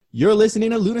You're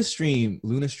listening to Luna Stream.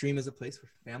 Luna Stream is a place for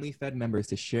family-fed members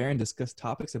to share and discuss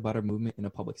topics about our movement in a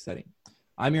public setting.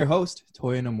 I'm your host,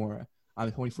 Toya Nomura. I'm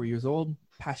 24 years old,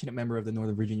 passionate member of the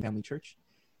Northern Virginia Family Church,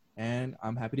 and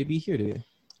I'm happy to be here today.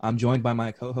 I'm joined by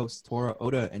my co-hosts, Tora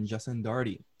Oda and Justin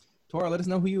Daugherty. Tora, let us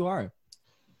know who you are.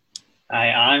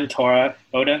 Hi, I'm Tora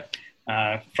Oda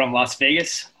from Las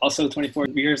Vegas, also 24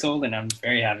 years old, and I'm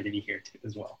very happy to be here too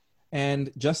as well. And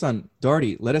Justin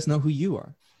Daugherty, let us know who you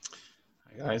are.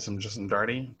 Hi guys, I'm Justin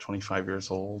Daugherty, 25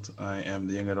 years old. I am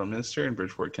the young adult minister in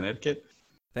Bridgeport, Connecticut.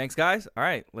 Thanks, guys. All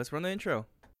right, let's run the intro.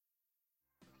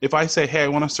 If I say, hey, I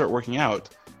want to start working out,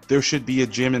 there should be a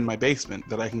gym in my basement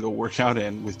that I can go work out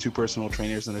in with 2 personal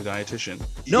trainers and a dietitian.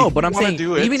 No, but I'm saying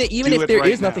even if there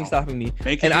is nothing stopping me,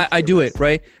 and I do it,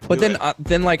 right? But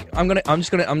then like I'm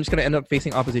just gonna end up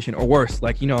facing opposition or worse,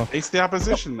 like, you know. Face the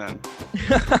opposition then.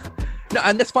 No,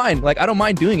 and that's fine. Like, I don't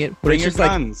mind doing it, but Bring it's just your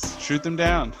guns, shoot them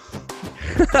down.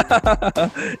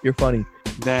 You're funny.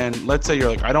 Then let's say you're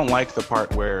like, I don't like the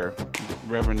part where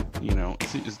Reverend,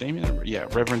 is Damien? Yeah,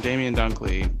 Reverend Damien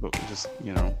Dunkley, but just,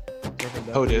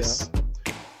 POTUS.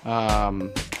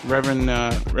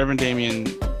 Reverend Damien,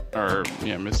 or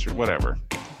Mr. whatever,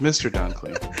 Mr.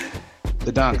 Dunkley,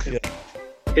 the Dunk.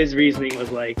 His reasoning was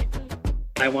like,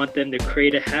 I want them to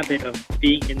create a habit of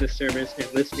being in the service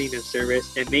and listening to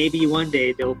service, and maybe one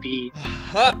day there'll be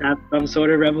some sort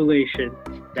of revelation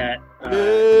that.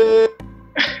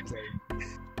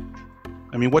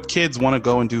 I mean, what kids want to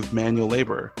go and do manual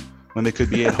labor when they could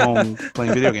be at home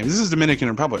playing video games? This is Dominican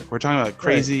Republic. We're talking about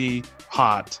crazy,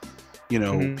 hot,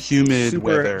 humid super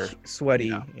weather.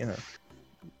 Sweaty. Yeah.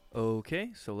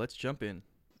 Okay, so let's jump in.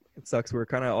 It sucks. We're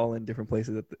kind of all in different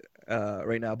places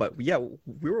right now. But yeah,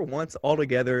 we were once all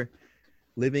together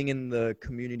living in the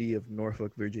community of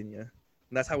Norfolk, Virginia.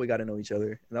 And that's how we got to know each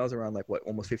other. And that was around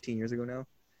almost 15 years ago now?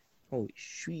 Holy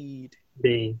shit.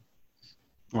 Dang.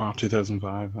 Wow,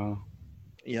 2005, huh?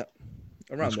 Yep.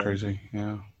 Around That's there. crazy,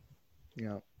 yeah.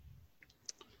 Yeah.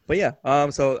 But yeah,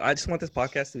 so I just want this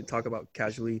podcast to talk about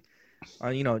casually,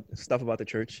 stuff about the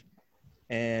church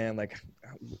and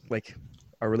like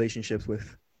our relationships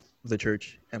with the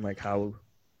church and like how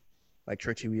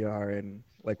churchy we are and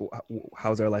like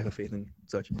how's our life of faith and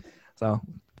such. So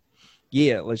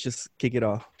yeah, let's just kick it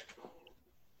off.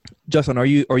 Justin, are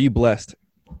you blessed?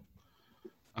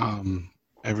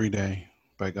 Every day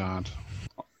by God,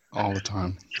 all the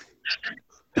time.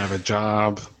 I have a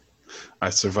job.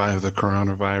 I survived the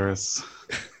coronavirus.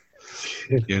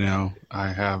 I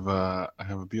have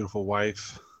a beautiful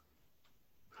wife.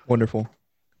 Wonderful.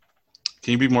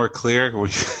 Can you be more clear?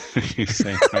 What are you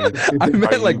saying? I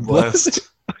meant like blessed.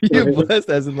 Are you blessed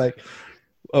as in like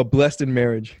blessed in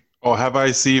marriage? Oh, have I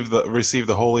received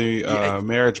the holy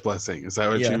marriage blessing? Is that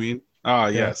what you mean? Oh,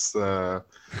 yes.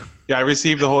 I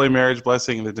received the holy marriage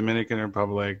blessing in the Dominican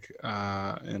Republic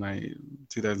in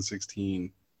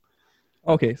 2016.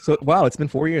 Okay, so wow, it's been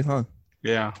 4 years, huh?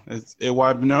 Yeah,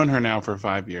 I've known her now for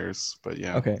 5 years, but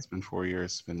It's been 4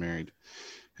 years, been married.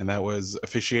 And that was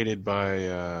officiated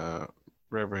by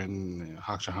Reverend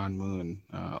Hakshahan Moon,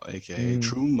 a.k.a.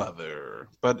 True Mother.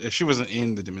 But she wasn't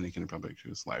in the Dominican Republic. She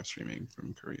was live streaming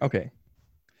from Korea. Okay.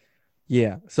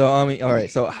 Yeah. So, all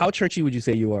right. So how churchy would you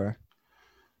say you are?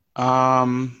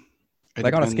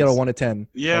 Like on a scale of 1 to 10.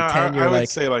 Yeah, like 10, I would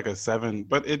say like a 7.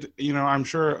 But I'm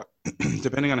sure,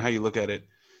 depending on how you look at it,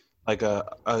 like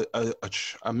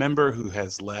a member who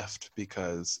has left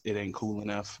because it ain't cool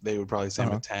enough, they would probably say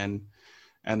I'm a 10.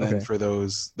 And then for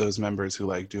those members who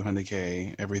like do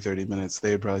 100K every 30 minutes,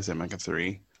 they would probably say I'm like a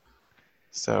 3.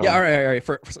 So yeah, all right.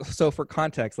 For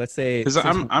context, let's say because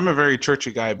I'm a very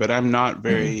churchy guy, but I'm not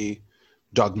very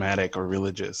dogmatic or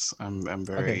religious. I'm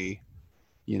very,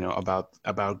 about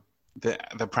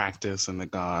the practice and the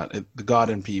God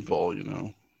and people.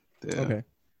 Okay.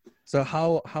 So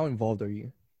how involved are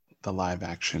you? The live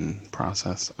action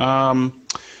process.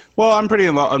 Well, I'm pretty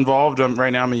involved. Right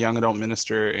now, I'm a young adult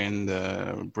minister in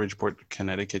the Bridgeport,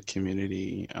 Connecticut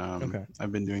community.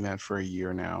 I've been doing that for a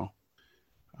year now.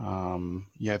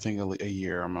 I think a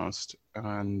year almost.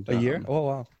 And a year? Oh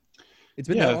wow, it's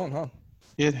been that long, huh?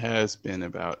 It has been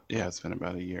it's been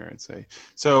about a year, I'd say.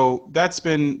 So that's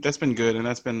been good, and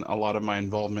that's been a lot of my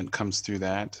involvement comes through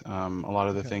that. A lot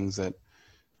of the things that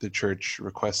the church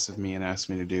requests of me and asks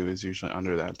me to do is usually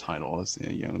under that title as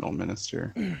a young adult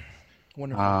minister.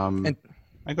 Wonderful. And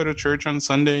I go to church on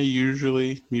Sunday,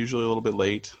 usually a little bit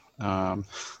late. I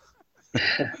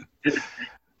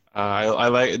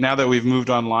like, now that we've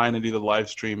moved online and do the live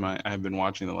stream, I've been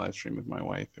watching the live stream with my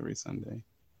wife every Sunday.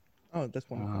 Oh, that's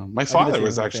wonderful. My father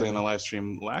was actually in the live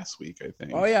stream last week, I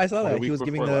think. Oh yeah, I saw that. He was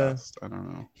giving I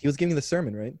don't know. He was giving the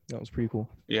sermon, right? That was pretty cool.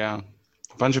 Yeah.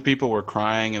 A bunch of people were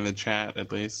crying in the chat,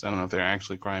 at least. I don't know if they're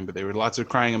actually crying, but there were lots of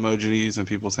crying emojis and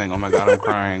people saying, "Oh my God, I'm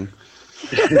crying."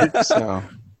 So,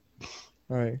 All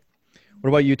right. What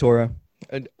about you, Tora?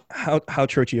 How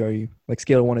churchy are you? Like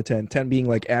scale of 1 to 10. 10 being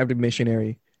like avid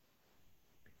missionary,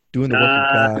 doing the work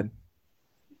of God.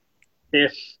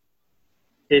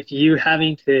 If you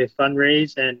having to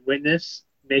fundraise and witness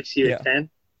makes you Yeah. a 10,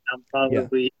 I'm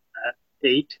probably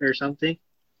 8 or something.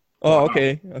 Oh, Wow.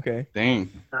 okay. dang.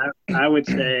 I would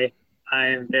say I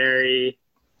am very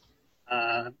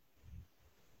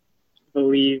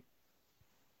believe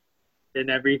in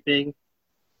everything.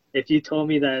 If you told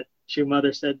me that your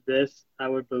mother said this, I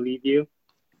would believe you.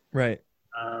 Right.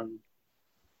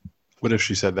 What if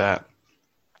she said that?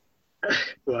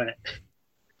 What?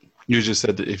 You just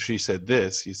said that if she said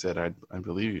this, you said, I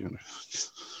believe you.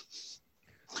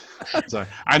 Sorry.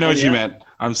 I know what you meant.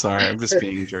 I'm sorry. I'm just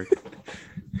being a jerk.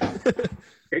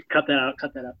 Cut that out.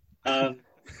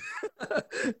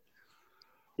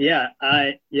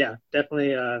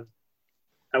 Definitely. I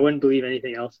wouldn't believe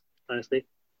anything else, honestly.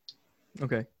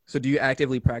 Okay. So do you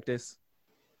actively practice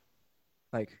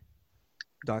like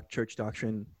church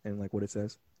doctrine and like what it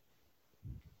says?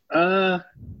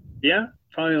 Yeah,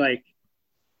 probably like,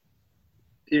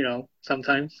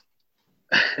 sometimes.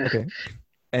 Okay.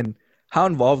 And how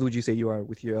involved would you say you are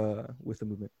with your with the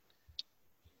movement?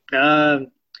 I'm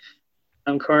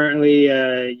currently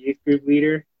a youth group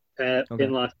leader Okay.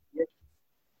 in Las Vegas.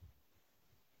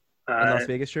 In Las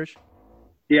Vegas church?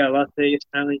 Yeah, Las Vegas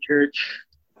Family Church.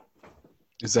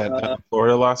 Is that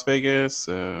Florida, Las Vegas,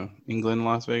 England,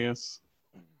 Las Vegas?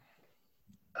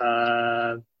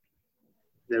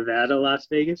 Nevada, Las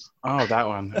Vegas. Oh, that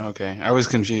one. Okay. I was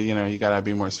confused. You got to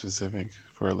be more specific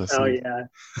for a listener. Oh, yeah.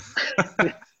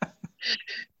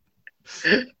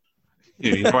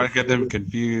 You don't want to get them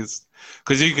confused.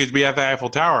 Because you could be at the Eiffel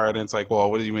Tower and it's like, well,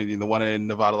 what do you mean? The one in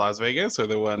Nevada, Las Vegas, or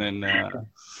the one in,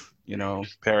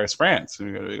 Paris, France?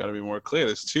 We got to be more clear.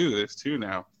 There's two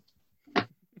now.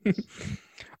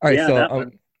 All right. Yeah,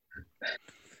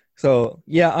 so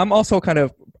yeah, I'm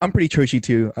pretty churchy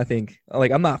too. I think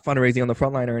like I'm not fundraising on the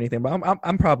front line or anything, but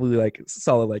I'm probably like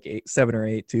solid like 7 or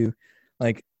 8 too.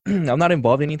 Like I'm not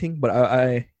involved in anything, but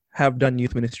I have done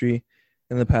youth ministry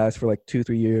in the past for like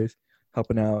 2-3 years,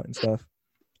 helping out and stuff.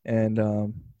 And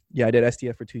I did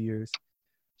STF for 2 years,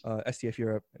 STF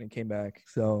Europe, and then came back.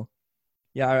 So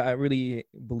yeah, I really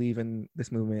believe in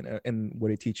this movement and what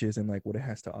it teaches and like what it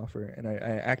has to offer. And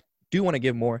I do want to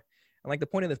give more. And like the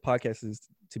point of this podcast is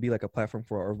to be like a platform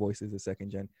for our voices, the second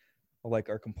gen, or like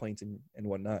our complaints and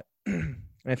whatnot. And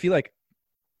I feel like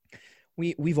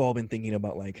we've all been thinking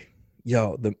about like,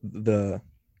 the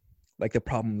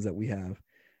problems that we have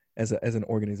as an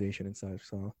organization and such.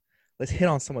 So let's hit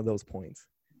on some of those points.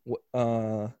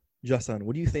 Justin,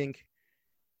 what do you think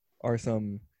are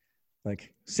some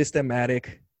like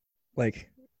systematic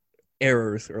like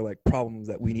errors or like problems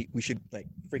that we should like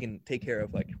freaking take care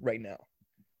of like right now?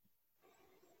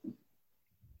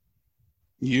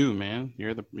 You, man,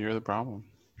 you're the problem.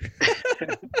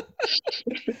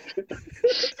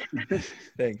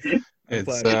 Thanks.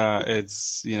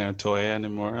 It's Toya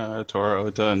Nomura, Tora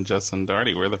Ota, and Justin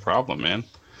Darty. We're the problem, man.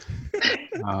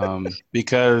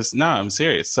 Because I'm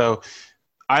serious. So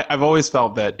I've always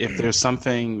felt that if there's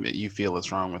something that you feel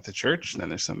is wrong with the church, then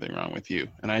there's something wrong with you.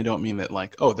 And I don't mean that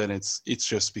like, then it's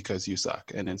just because you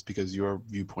suck and it's because your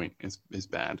viewpoint is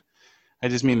bad. I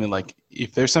just mean that like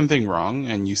if there's something wrong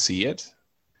and you see it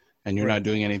and you're not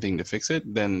doing anything to fix it,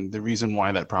 then the reason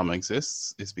why that problem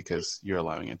exists is because you're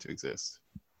allowing it to exist.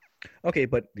 Okay,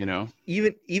 but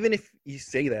even if you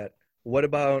say that, what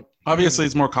about obviously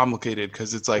it's more complicated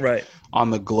because it's like on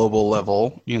the global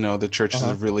level, the church is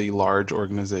a really large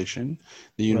organization,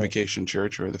 the Unification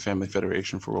Church or the Family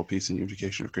Federation for World Peace and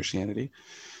Unification of Christianity.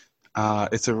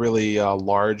 It's a really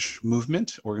large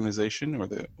movement organization, or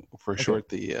the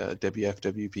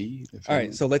WFWP. All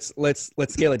right, so let's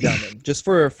scale it down then, just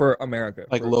for America,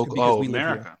 like local.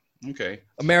 America. Okay.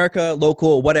 America,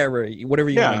 local, whatever you want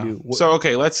to do. So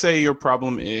okay, let's say your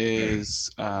problem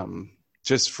is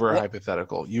just for a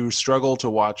hypothetical, you struggle to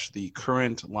watch the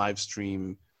current live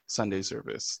stream Sunday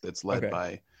service that's led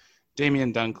by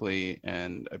Damian Dunkley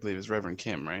and I believe it's Reverend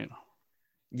Kim, right?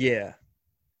 Yeah.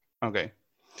 Okay.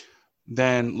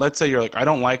 Then let's say you're like, I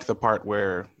don't like the part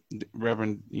where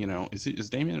Reverend, is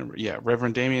Damian? Yeah,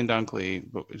 Reverend Damian Dunkley,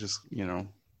 but just,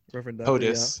 Reverend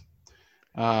Dunkley,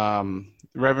 POTUS.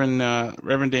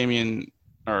 Reverend Damian,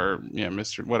 or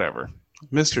Mr. whatever,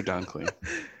 Mr. Dunkley,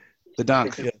 the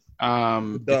Dunk. Yeah.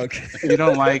 Dunk. If you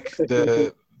don't like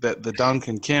the Dunk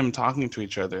and Kim talking to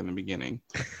each other in the beginning,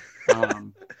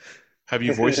 have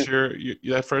you voiced your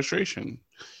that frustration?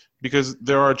 Because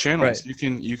there are channels. Right.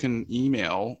 You can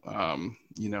email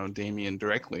Damien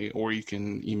directly, or you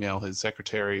can email his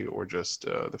secretary, or just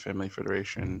the Family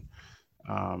Federation,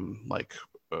 what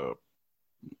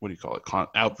do you call it?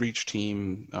 Outreach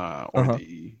team, or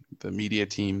the media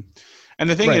team. And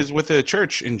the thing is, with the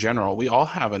church in general, we all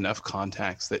have enough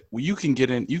contacts that you can get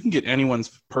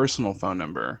anyone's personal phone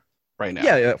number right now.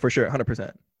 Yeah, for sure,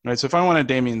 100%. Right. So if I wanted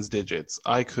Damien's digits,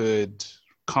 I could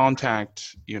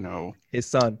contact, his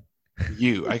son.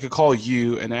 you. I could call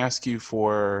you and ask you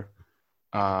for,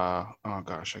 oh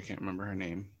gosh, I can't remember her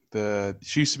name.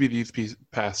 She used to be the youth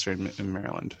pastor in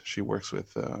Maryland. She works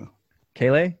with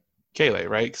Kayleigh,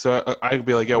 right? So I'd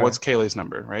be like, yeah, what's Kayleigh's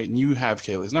number, right? And you have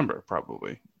Kayleigh's number,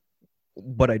 probably.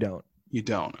 But I don't. You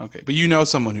don't. Okay. But you know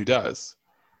someone who does.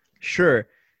 Sure.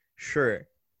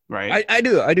 Right? I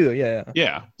do. Yeah.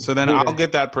 Yeah. So then I'll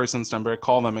get that person's number,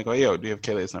 call them and go, yo, do you have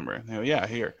Kayleigh's number? And they go, yeah,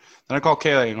 here. Then I call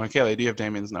Kayleigh and go, Kayleigh, do you have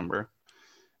Damien's number?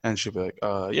 And she'll be like,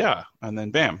 yeah. And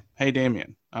then bam, hey,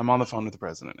 Damien, I'm on the phone with the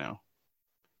president now.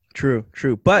 True.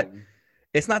 But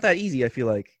it's not that easy, I feel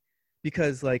like.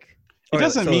 Because like it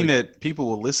doesn't mean that people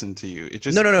will listen to you. It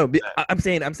just no. I'm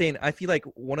saying I feel like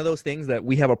one of those things that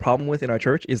we have a problem with in our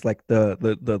church is like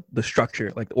the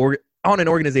structure, like on an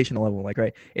organizational level, like,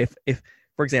 right? If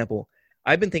for example,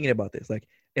 I've been thinking about this, like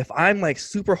if I'm like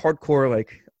super hardcore,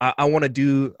 like I want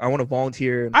to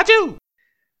volunteer. I do.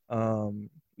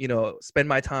 Spend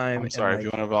my time. I'm sorry, if you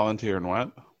want to volunteer in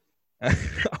what? I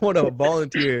want to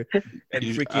volunteer and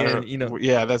freaking,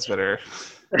 Yeah, that's better.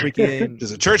 Freaking.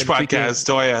 There's a church podcast,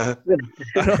 Toya.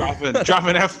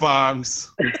 dropping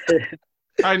F-bombs.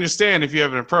 I understand if you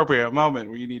have an appropriate moment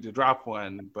where you need to drop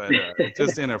one, but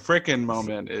just in a frickin'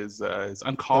 moment is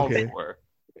uncalled for.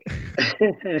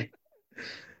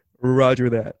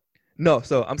 Roger that. No,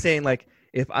 so I'm saying like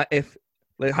if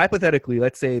hypothetically,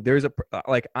 let's say there's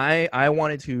I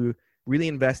wanted to really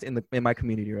invest in my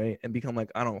community, right, and become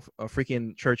like, I don't know, a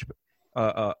freaking church,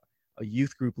 a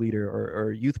youth group leader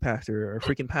or youth pastor or a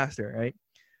freaking pastor, right?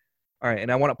 All right,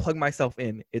 and I want to plug myself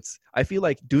in. I feel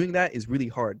like doing that is really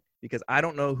hard because I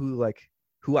don't know who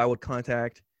I would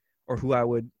contact or who I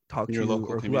would talk to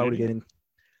or who I would get in.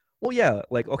 Well, yeah,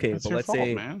 like okay, that's but let's fault,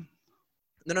 say man.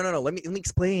 No. Let me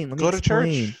explain. Go to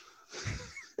church.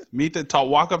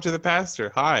 Walk up to the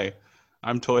pastor. Hi,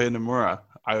 I'm Toya Nomura.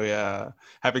 I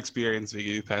have experience being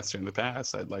a youth pastor in the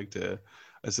past. I'd like to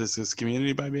assist this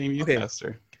community by being a youth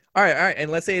pastor. All right. And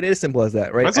let's say it is simple as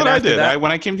that, right? That's what I did.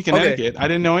 When I came to Connecticut, I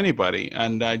didn't know anybody.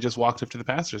 And I just walked up to the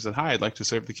pastor and said, hi, I'd like to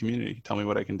serve the community. Tell me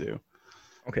what I can do.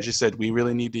 Okay. She said, we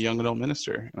really need a young adult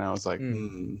minister. And I was like,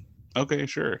 okay,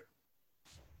 sure.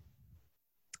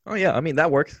 Oh, yeah. I mean,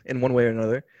 that works in one way or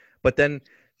another. But then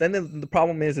the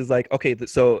problem is like, okay,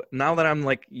 so now that I'm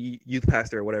like youth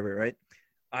pastor or whatever, right?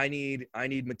 I need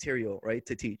material, right,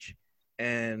 to teach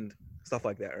and stuff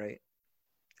like that, right?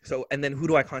 So, and then who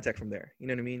do I contact from there? You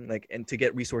know what I mean? Like, and to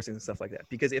get resources and stuff like that.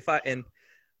 Because I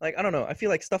don't know, I feel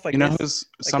like stuff like this. Who's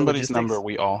somebody's number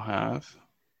we all have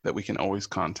that we can always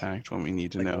contact when we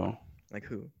need to know. Like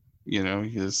who?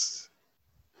 Because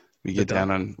we get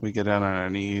down on our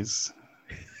knees.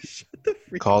 Shut the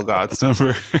freak call up. God's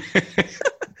number.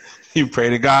 You pray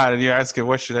to God and you're asking,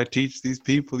 what should I teach these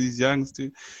people, these youngs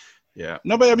to? Yeah.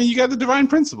 No, but I mean, you got the divine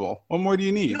principle. What more do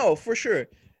you need? No, for sure.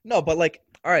 No, but like,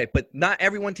 all right, but not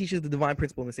everyone teaches the divine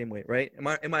principle in the same way, right?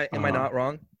 Am I not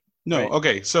wrong? No. Right?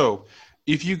 Okay. So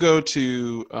if you go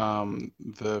to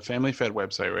the Family Fed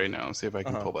website right now, see if I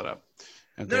can pull that up.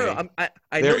 Okay. No, I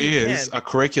there know you is can, a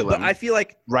curriculum. but I feel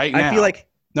like now.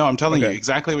 No, I'm telling you, Okay.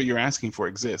 exactly what you're asking for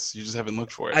exists. You just haven't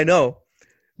looked for it. I know.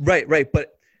 Right.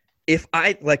 But if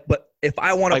I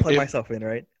want to plug myself in,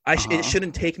 right? It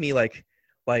shouldn't take me like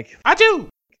I do.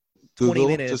 20 Google,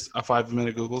 minutes. just a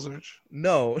 5-minute Google search.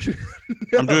 No.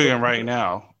 I'm doing it right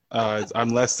now. I'm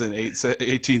less than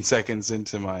 18 seconds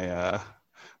into my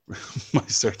my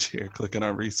search here, clicking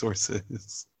on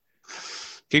resources.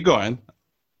 Keep going.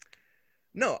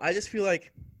 No, I just feel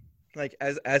like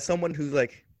as someone who's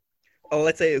like,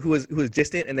 let's say who is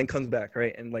distant and then comes back,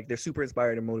 right? And like they're super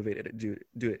inspired and motivated to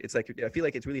do it. It's like I feel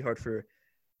like it's really hard for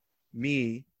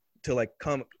me to like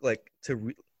come like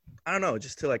to I don't know,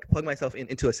 just to like plug myself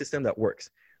into a system that works,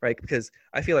 right? Because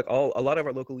I feel like a lot of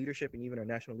our local leadership and even our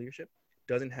national leadership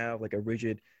doesn't have like a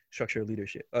rigid structured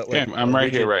leadership. I'm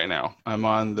right here right now. I'm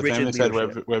on the Family Fed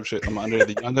website. I'm under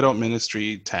the Young Adult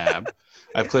Ministry tab.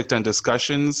 I've clicked on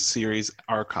Discussions Series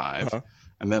Archive.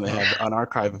 And then they have an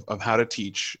archive of how to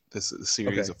teach this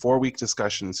series, a 4-week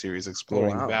discussion series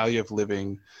exploring the value of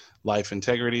living life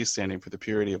integrity, standing for the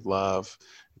purity of love,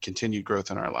 continued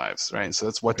growth in our lives, right? So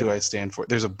that's what do I stand for?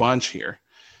 There's a bunch here.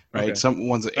 right? Okay. Some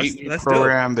one's an 8-week that's dope.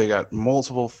 program. They got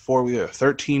multiple 4-week,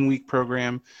 13-week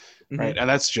program, right? Mhm. And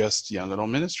that's just young adult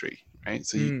ministry, right?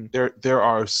 So Mm. there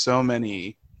are so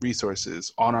many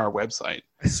resources on our website.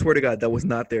 I swear to God, that was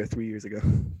not there 3 years ago.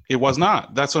 It was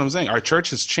not. That's what I'm saying. Our church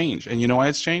has changed, and you know why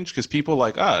it's changed? Because people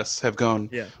like us have gone,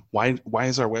 Yeah. why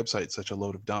is our website such a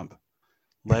load of dump?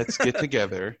 Let's get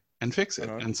together and fix it.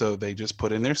 Uh-huh. And so they just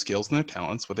put in their skills and their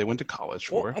talents, what they went to college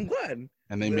for, Well, I'm glad.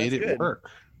 and they That's made it good. work.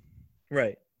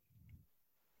 Right.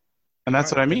 And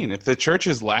that's what I Alright, mean. If the church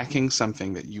is lacking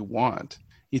something that you want,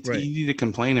 it's Right. easy to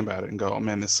complain about it and go, oh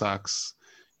man, this sucks.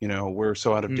 You know, we're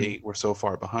so out of Mm. date. We're so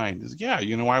far behind. Yeah,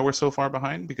 you know why we're so far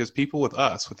behind? Because people with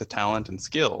us, with the talent and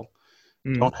skill,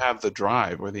 Mm. don't have the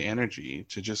drive or the energy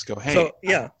to just go, hey, So, I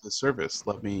yeah. have the service.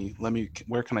 Let me,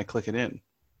 where can I click it in?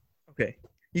 Okay.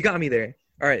 You got me there.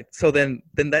 All right. So then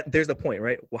that there's the point,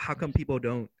 right? Well, how come people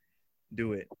don't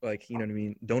do it? Like, you know what I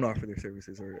mean? Don't offer their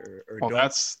services or Well, don't.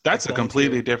 that's a volunteer.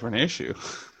 completely different issue.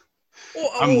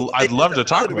 Well, I'd it's love a to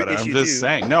talk valid about it. I'm issue, just too.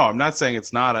 saying. No, I'm not saying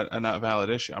it's not a not valid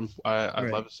issue. I'd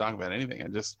Right. love to talk about anything. I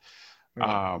just,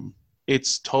 Right.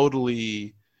 it's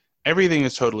totally, everything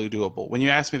is totally doable. When you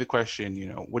ask me the question, you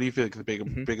know, what do you feel like the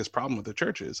Mhm. biggest problem with the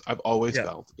church is? I've always Yeah.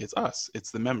 felt it's us.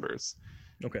 It's the members.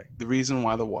 Okay. The reason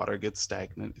why the water gets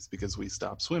stagnant is because we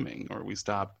stop swimming, or we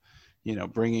stop, you know,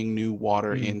 bringing new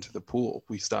water Mm. into the pool.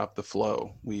 We stop the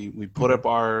flow. We put up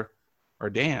our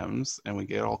dams and we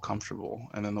get all comfortable,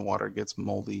 and then the water gets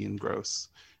moldy and gross.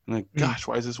 And like, gosh,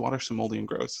 why is this water so moldy and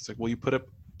gross? It's like, well, you put up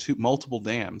multiple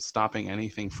dams, stopping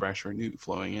anything fresh or new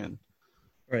flowing in,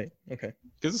 Right. Okay.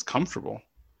 because it's comfortable.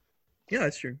 Yeah,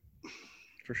 that's true.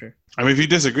 For sure. I mean, if you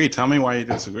disagree, tell me why you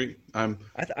disagree. I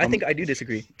think I do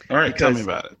disagree. All right. Tell me Because-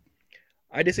 about it.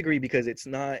 I disagree because it's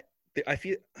not. I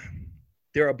feel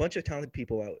there are a bunch of talented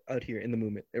people out here in the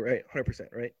movement, right? 100%,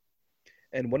 right?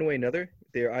 And one way or another,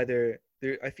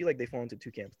 I feel like they fall into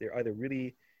two camps. They're either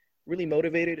really, really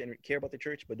motivated and care about the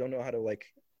church, but don't know how to like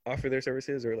offer their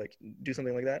services or like do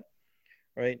something like that,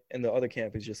 right? And the other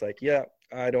camp is just like, yeah,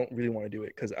 I don't really want to do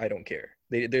it because I don't care.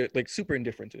 They're like super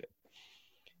indifferent to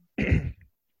it.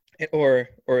 or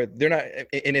they're not,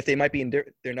 and if they might be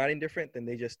they're not indifferent, then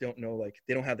they just don't know, like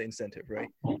they don't have the incentive, right?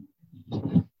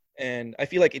 And I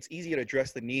feel like it's easier to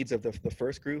address the needs of the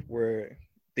first group where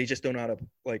they just don't know how to,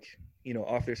 like, you know,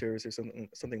 offer their service or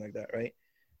something like that, right?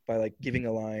 By like giving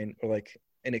a line or like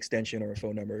an extension or a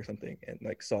phone number or something, and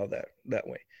like solve that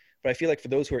way. But I feel like for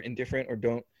those who are indifferent or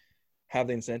don't have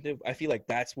the incentive, I feel like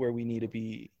that's where we need to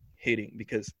be hitting,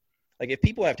 because like if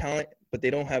people have talent but they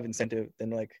don't have incentive,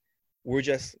 then like we're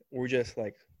just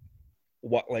like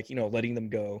what, like, you know, letting them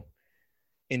go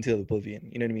into oblivion,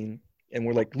 you know what I mean? And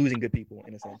we're like losing good people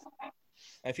in a sense.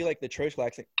 I feel like the church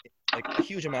lacks like a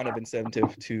huge amount of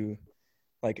incentive to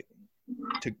like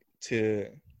to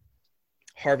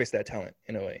harvest that talent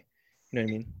in a way, you know what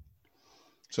I mean?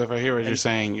 So if I hear what you're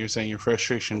saying your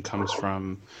frustration comes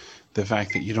from the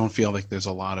fact that you don't feel like there's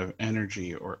a lot of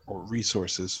energy or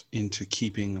resources into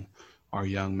keeping our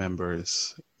young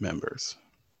members.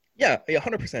 Yeah,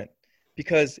 100%.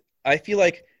 Because I feel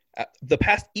like the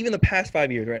past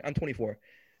 5 years, right? I'm 24.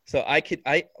 So I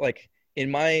like in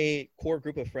my core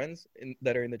group of friends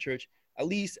that are in the church, at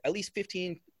least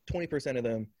 15, 20% of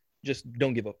them just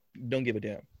don't give a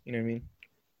damn. You know what I mean?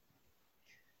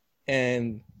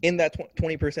 And in that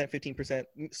 20%,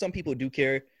 15%, some people do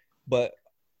care, but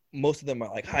most of them are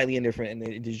like highly indifferent,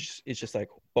 and it's just like,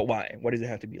 but why? Why does it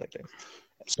have to be like this?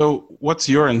 So what's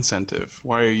your incentive?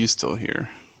 Why are you still here?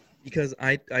 Because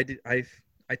I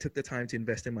took the time to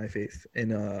invest in my faith,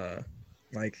 and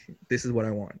like this is what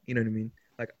I want. You know what I mean?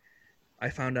 Like I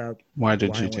found out Why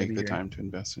did why I you wanna take be the here. time to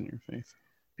invest in your faith?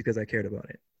 Because I cared about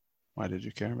it. Why did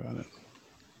you care about it?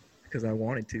 Because I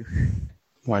wanted to.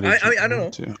 Why did I you don't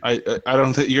want to? I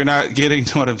don't think you're not getting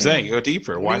to what I'm saying. Go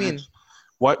deeper. What do you mean?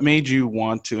 What made you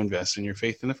want to invest in your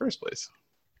faith in the first place?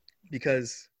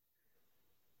 Because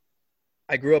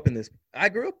I grew up in this. I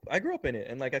grew up in it,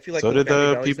 and like I feel like So did family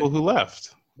the values people who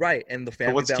left. right, and the So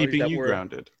family what's values keeping that you were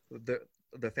grounded?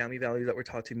 the family values that were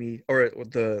taught to me, or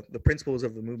the principles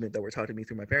of the movement that were taught to me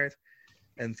through my parents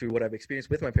and through what I've experienced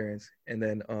with my parents, and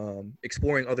then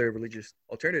exploring other religious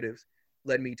alternatives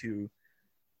led me to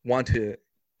want to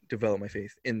develop my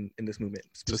faith in this movement.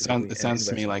 So specifically, it and sounds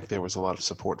to me invest. like there was a lot of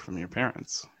support from your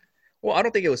parents. Well, I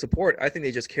don't think it was support. I think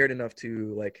they just cared enough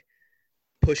to like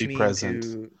push Be me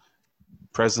present.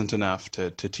 Present enough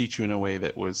to teach you in a way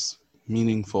that was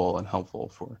meaningful and helpful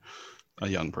for a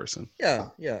young person. Yeah.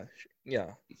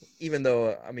 Even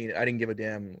though I mean I didn't give a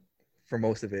damn for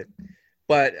most of it,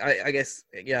 but I guess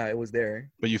it was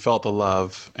there. But you felt the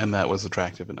love, and that was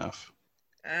attractive enough.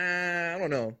 I don't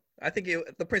know. I think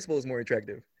the principle is more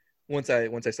attractive. once I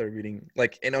started reading,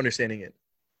 like, and understanding it.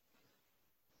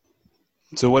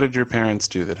 So what did your parents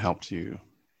do that helped you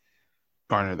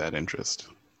garner that interest?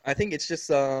 I think it's just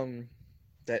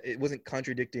that it wasn't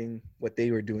contradicting what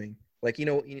they were doing. Like,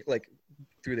 like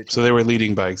through the. So they were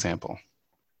leading by example.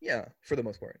 Yeah, for the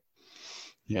most part.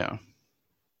 Yeah.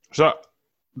 So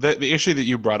the issue that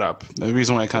you brought up, the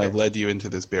reason why I kind of led you into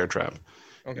this bear trap,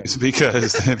 is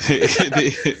because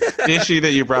the issue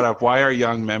that you brought up, why are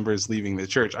young members leaving the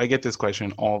church? I get this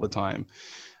question all the time.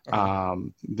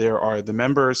 There are the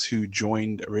members who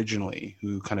joined originally,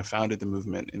 who kind of founded the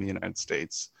movement in the United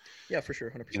States. Yeah, for sure,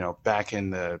 100%. You know, back in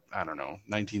the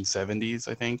 1970s,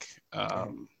 I think.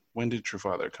 When did True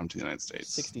Father come to the United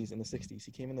States? 60s, in the 60s.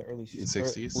 He came in the early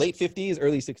 60s, late 50s,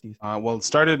 early 60s. Well, it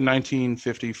started in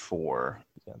 1954.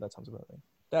 Yeah, that sounds about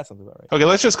right. Okay,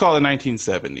 let's just call it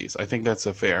 1970s. I think that's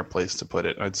a fair place to put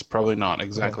it. It's probably not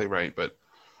exactly right, but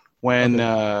when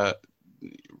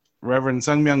Reverend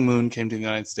Sung Myung Moon came to the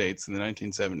United States in the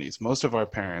 1970s, most of our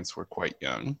parents were quite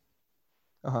young.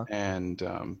 And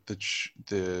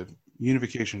the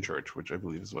Unification Church, which I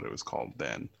believe is what it was called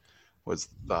then, was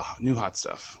the new hot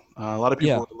stuff. A lot of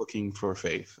people were looking for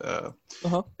faith.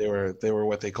 They were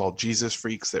what they called Jesus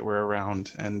freaks that were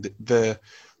around, and I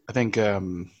think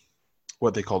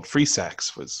what they called free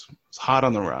sex was hot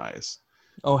on the rise.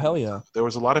 Oh, hell yeah! There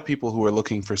was a lot of people who were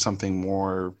looking for something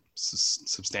more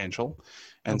substantial,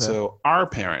 and so our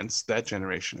parents, that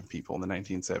generation of people in the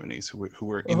 1970s who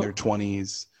were in their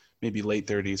 20s, maybe late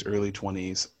 30s, early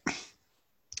 20s.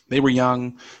 They were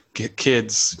young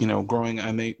kids, growing,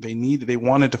 and they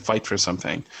wanted to fight for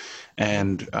something.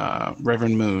 And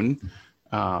Reverend Moon,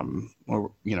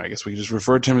 or I guess we just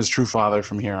referred to him as True Father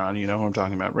from here on. You know who I'm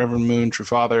talking about. Reverend Moon, True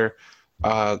Father,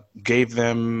 gave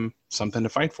them something to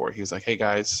fight for. He was like, "Hey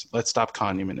guys, let's stop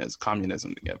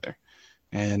communism together,"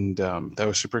 and that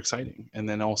was super exciting. And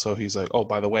then also he's like, "Oh,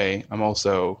 by the way, I'm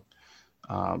also,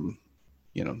 the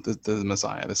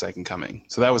Messiah, the second coming."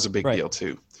 So that was a big deal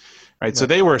too. Right. So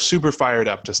they were super fired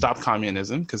up to stop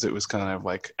communism because it was kind of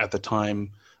like at the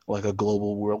time like a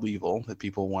global world evil that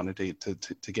people wanted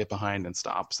to get behind and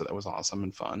stop. So that was awesome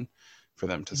and fun for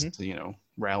them to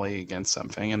rally against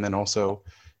something. And then also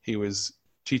he was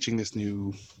teaching this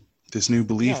new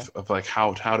belief of like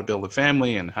how to build a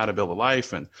family and how to build a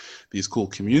life, and these cool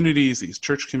communities, these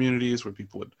church communities where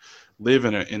people would live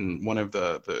in one of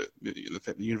the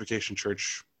Unification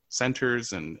Church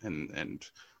centers and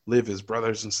live as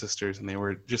brothers and sisters, and they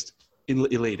were just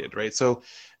elated, right? So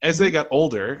as they got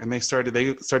older and they started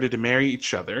to marry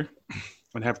each other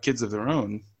and have kids of their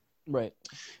own, right?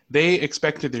 They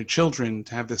expected their children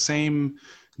to have the same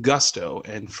gusto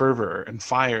and fervor and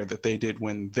fire that they did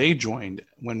when they joined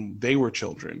when they were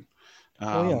children.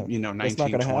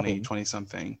 19, 20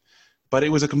 something. But it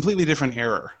was a completely different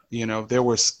era.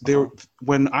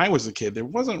 When I was a kid, there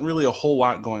wasn't really a whole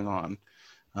lot going on.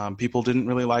 People didn't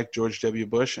really like George W.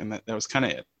 Bush, and that was kind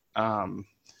of it.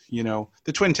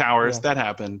 The Twin Towers, that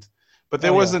happened, but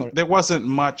there wasn't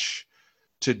much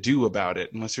to do about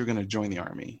it unless you're going to join the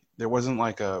army. There wasn't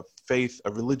like a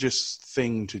religious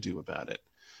thing to do about it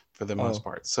for the most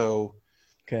part. So,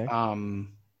 it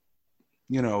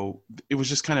was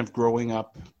just kind of growing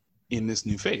up in this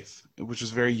new faith, which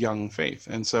was very young faith.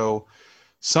 And so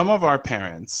some of our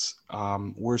parents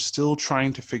were still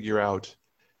trying to figure out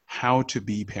how to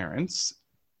be parents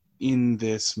in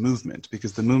this movement,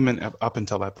 because the movement up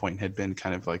until that point had been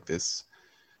kind of like this,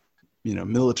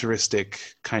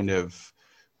 militaristic kind of,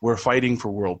 we're fighting for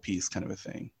world peace kind of a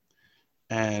thing.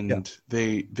 And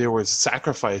there was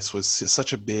sacrifice was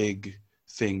such a big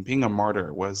thing. Being a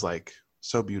martyr was like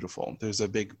so beautiful. There's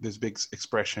big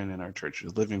expression in our church,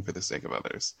 living for the sake of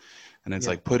others. And it's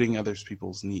like putting others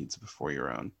people's needs before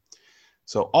your own.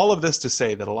 So all of this to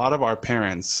say that a lot of our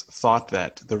parents thought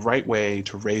that the right way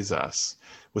to raise us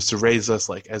was to raise us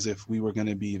like as if we were going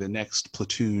to be the next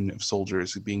platoon of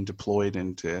soldiers being deployed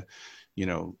into,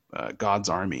 God's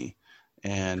army.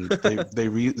 And they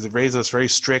raised us very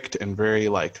strict and very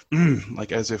like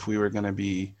as if we were going to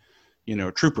be,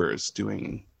 troopers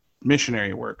doing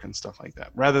missionary work and stuff like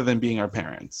that, rather than being our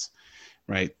parents,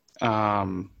 right?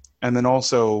 And then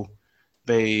also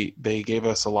they gave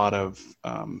us a lot of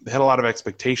they had a lot of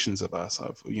expectations of us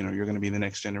of you're going to be the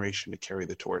next generation to carry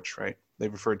the torch, right? They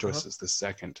referred to us as the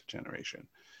second generation.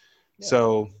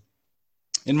 So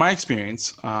in my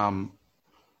experience,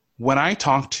 when I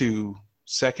talk to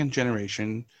second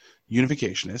generation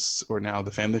unificationists, or now the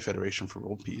Family Federation for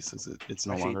World Peace, as it's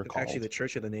no longer called. Actually,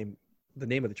 the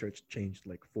name of the church changed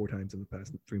like 4 times in the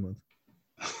past 3 months.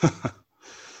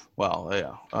 Well,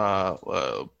 yeah.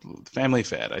 Family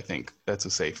Fed, I think that's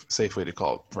a safe way to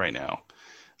call it right now.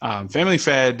 Family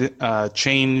Fed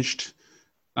changed.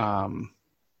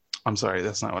 I'm sorry,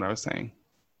 that's not what I was saying.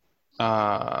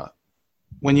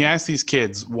 When you ask these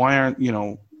kids, why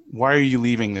are you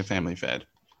leaving the Family Fed?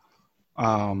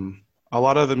 A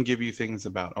lot of them give you things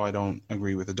about, I don't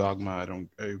agree with the dogma.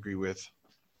 I agree with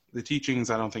the teachings.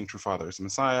 I don't think True Father is the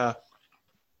Messiah.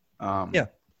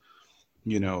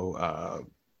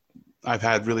 I've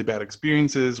had really bad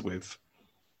experiences with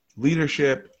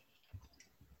leadership.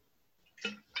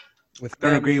 I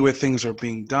don't agree with things are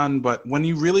being done, but when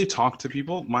you really talk to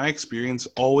people, my experience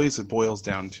always it boils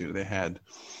down to they have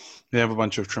a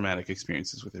bunch of traumatic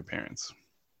experiences with their parents,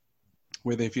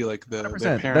 where they feel like their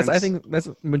parents. I think that's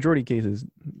majority cases,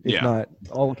 if not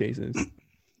all cases.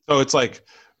 So it's like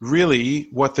really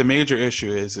what the major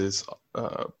issue is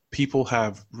people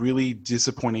have really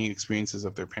disappointing experiences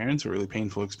of their parents, or really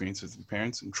painful experiences with their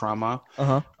parents and trauma.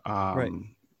 Right.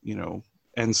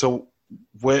 And so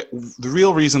the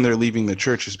real reason they're leaving the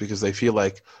church is because they feel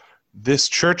like this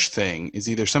church thing is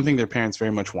either something their parents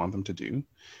very much want them to do.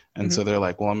 And so they're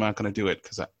like, well, I'm not going to do it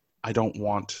because I don't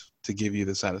want to give you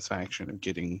the satisfaction of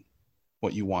getting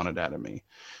what you wanted out of me.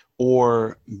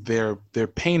 Or their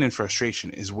pain and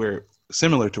frustration is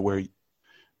similar to where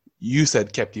you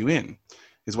said kept you in,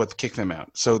 is what kicked them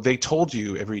out. So they told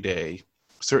you every day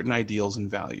certain ideals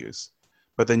and values,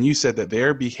 but then you said that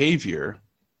their behavior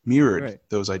mirrored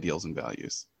those ideals and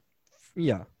values.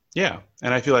 Yeah.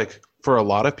 And I feel like for a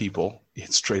lot of people,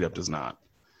 it straight up does not.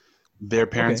 Their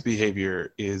parents'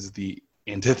 behavior is the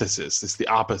antithesis. It's the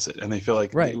opposite. And they feel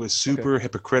like it was super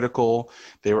hypocritical.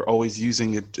 They were always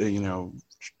using it,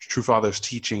 True Father's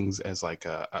teachings as like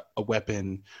a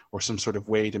weapon or some sort of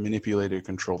way to manipulate or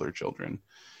control their children.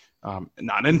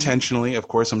 Not intentionally, of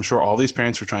course. I'm sure all these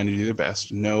parents were trying to do their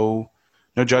best. No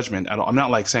judgment at all. I'm not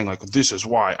like saying like, this is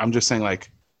why. I'm just saying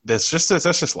like, that's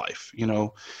just life, Yeah, for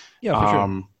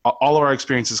sure. All of our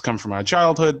experiences come from our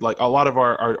childhood. Like a lot of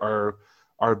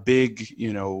our big,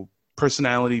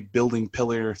 personality building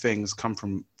pillar things come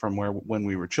from when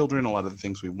we were children. A lot of the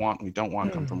things we want and we don't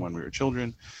want come from when we were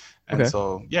children. And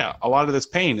so, a lot of this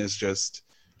pain is just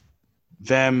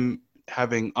them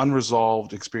having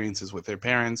unresolved experiences with their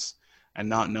parents and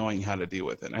not knowing how to deal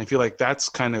with it. And I feel like that's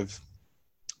kind of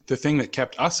the thing that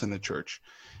kept us in the church.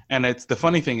 And it's the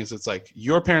funny thing is, it's like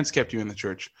your parents kept you in the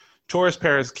church. Torah's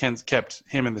parents kept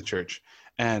him in the church.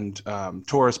 And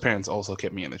Torah's parents also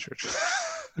kept me in the church.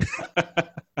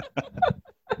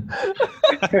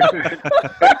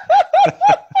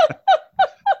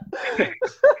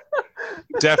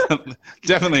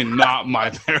 Definitely not my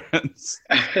parents.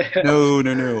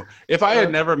 No. If I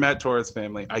had never met Torah's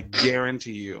family, I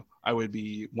guarantee you I would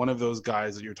be one of those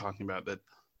guys that you're talking about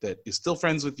that is still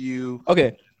friends with you.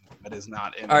 Okay. But is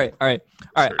not in. All right.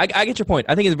 I get your point.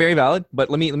 I think it's very valid, but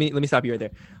let me stop you right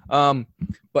there.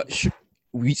 But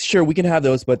we can have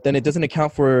those, but then it doesn't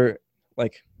account for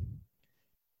like.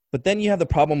 But then you have the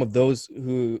problem of those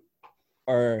who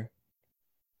are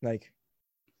like,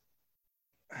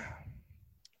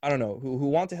 I don't know, who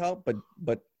want to help,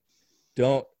 but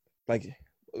don't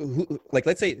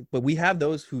let's say, but we have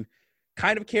those who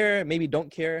kind of care, maybe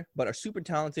don't care, but are super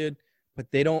talented, but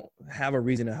they don't have a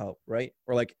reason to help, right?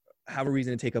 Or like have a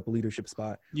reason to take up a leadership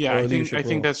spot. Yeah, I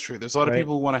think that's true. There's a lot of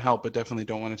people who want to help, but definitely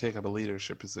don't want to take up a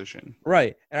leadership position.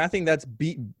 Right, and I think that's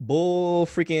bull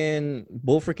freaking,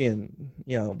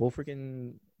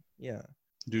 yeah.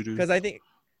 Doo-doo. Because I think,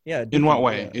 yeah. In what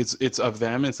way? Yeah. It's of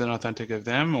them. It's inauthentic of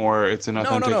them, or it's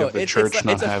inauthentic of the church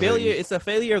it's a failure. It's a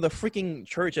failure of the freaking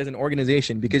church as an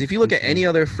organization. Because if you look at any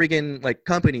other freaking like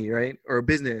company, right, or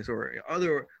business, or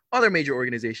other major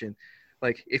organization,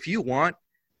 like if you want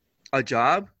a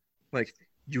job, like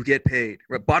you get paid.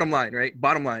 Right? Bottom line, right?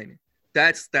 Bottom line.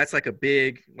 That's like a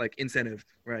big like incentive,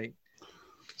 right?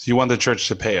 So you want the church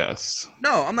to pay us?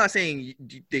 No, I'm not saying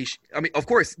they. I mean, of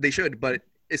course they should, but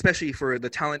especially for the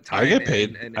talent. Time I get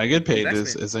paid. And I get paid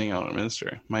as a young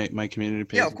minister. My community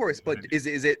pays. Yeah, of course, but is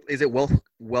it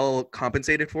well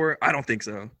compensated for? I don't think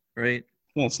so, right?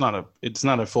 Well, it's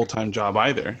not a full-time job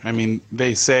either. I mean,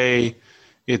 they say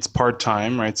it's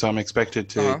part-time, right? So I'm expected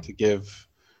to give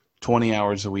 20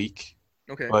 hours a week.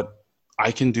 Okay. But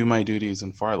I can do my duties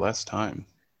in far less time.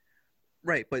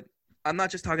 Right, but I'm not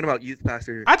just talking about youth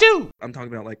pastors. I do. I'm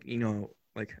talking about like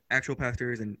actual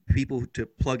pastors and people to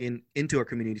plug into our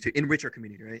community, to enrich our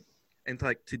community, right? And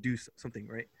to do something,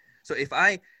 right? So if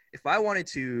I wanted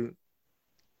to,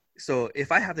 so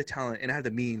if I have the talent and I have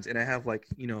the means and I have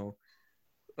the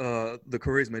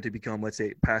charisma to become, let's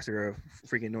say, pastor of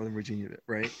freaking Northern Virginia,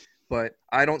 right? But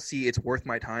I don't see it's worth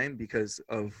my time because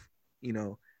of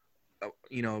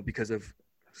because of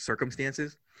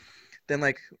circumstances, then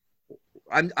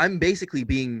I'm basically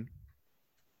being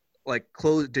like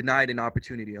denied an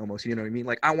opportunity almost. You know what I mean?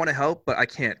 Like I want to help, but I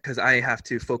can't because I have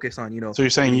to focus on So you're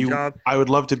saying job. I would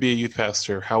love to be a youth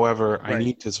pastor. However, Right. I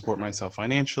need to support myself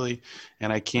financially,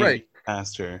 and I can't Right. be a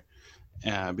pastor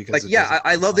because like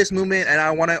I love this movement, and I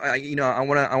want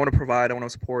to provide. I want to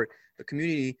support the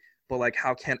community. But like,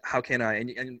 how can I?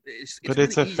 And it's but really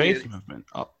it's a easy faith to- movement.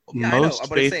 Yeah, I know, Most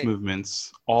but I'm faith saying-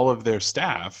 movements, all of their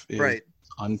staff is Right.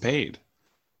 unpaid.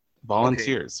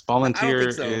 Volunteers. I Volunteer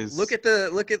don't think so.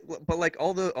 is But like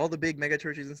all the big mega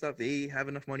churches and stuff, they have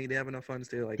enough money, they have enough funds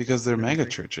to like because they're you know, mega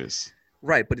like- churches.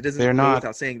 Right, but it doesn't They're go not-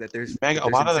 without saying that there's A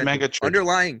lot of the mega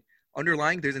churches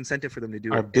underlying there's incentive for them to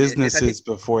do are it. And businesses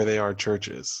before they are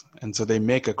churches, and so they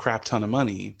make a crap ton of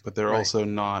money, but they're Right. also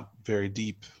not very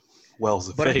deep wells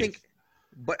of but faith. I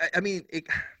think, I mean, it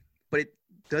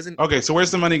doesn't. Okay, so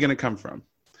where's the money going to come from?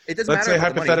 It doesn't Let's matter. say about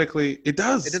the money. hypothetically, it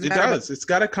does. It It doesn't matter does. It's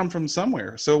got to come from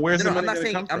somewhere. So where's No, the I'm money not going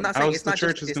to saying- come from? I'm not saying How's it's the not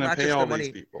church just- is it's going to not pay just all the these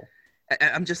money. people?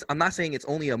 I'm not saying it's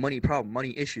only a money problem,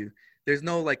 money issue. There's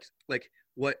no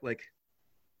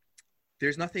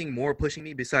there's nothing more pushing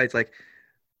me besides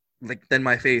than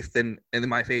my faith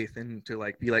and to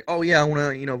like be like, oh yeah, I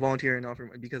want to volunteer and offer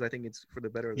because I think it's for the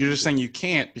better of the You're just people. saying you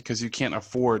can't because you can't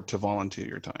afford to volunteer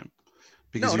your time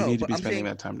because No, you need to but be I'm spending saying-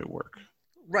 that time to work.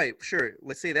 Right, sure,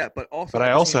 let's say that, but also But at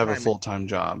I the also same have a time- full-time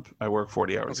job. I work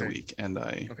 40 hours a Okay. week, and I'm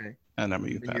a youth Then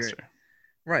you're- pastor.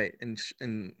 Right, and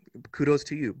kudos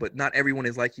to you, but not everyone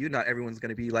is like you. Not everyone's going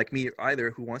to be like me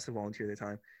either, who wants to volunteer their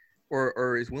time,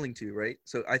 or is willing to. Right,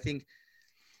 so I think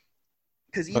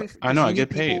because even But I know, you I need get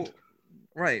people- paid.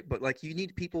 Right, but like you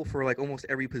need people for like almost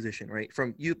every position, right?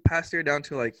 From youth pastor down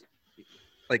to like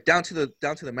down to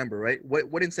the member, right?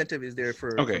 What incentive is there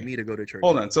for me to go to church?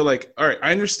 Hold on. So all right,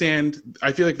 I understand.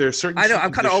 I feel like there are certain. I know key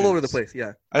I'm kind of all over the positions- place.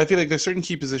 Yeah. I feel like there's certain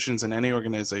key positions in any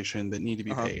organization that need to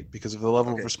be paid because of the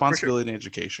level Okay, of for responsibility and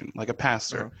education. Like a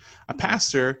pastor, Uh-huh. a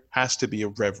pastor has to be a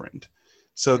reverend,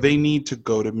 so they need to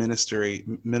go to ministry,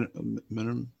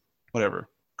 whatever.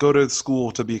 Go to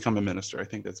school to become a minister. I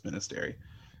think that's ministry,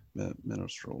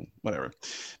 ministerial, whatever.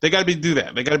 They got to do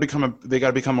that. They got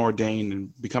to become ordained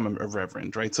and become a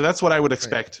reverend, right? So that's what I would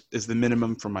expect is the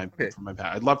minimum for my path.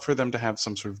 I'd love for them to have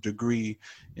some sort of degree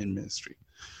in ministry.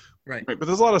 Right. But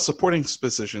there's a lot of supporting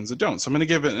positions that don't. So I'm going to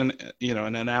give it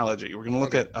an analogy. We're going to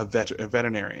look at a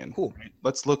veterinarian. Cool. Right?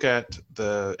 Let's look at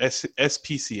the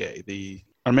SPCA, the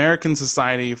American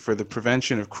Society for the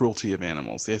Prevention of Cruelty of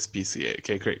Animals, the SPCA.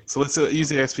 Okay, great. So let's use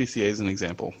the SPCA as an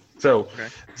example. So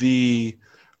the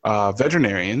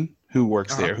veterinarian who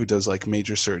works there, who does like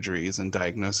major surgeries and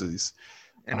diagnoses,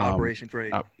 And operation for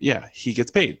aid. he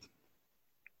gets paid.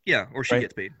 Yeah, or she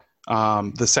gets paid.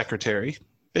 The secretary,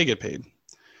 they get paid.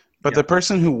 But the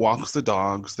person who walks the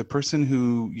dogs, the person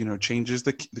who changes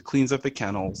the cleans up the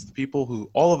kennels, the people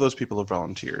all of those people are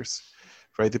volunteers,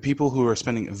 right? The people who are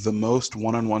spending the most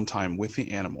one-on-one time with the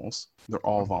animals, they're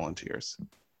all volunteers,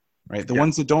 right? The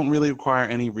ones that don't really require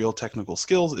any real technical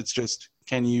skills, it's just,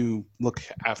 can you look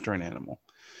after an animal,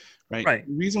 right?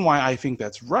 The reason why I think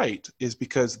that's right is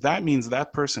because that means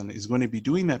that person is going to be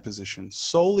doing that position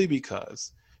solely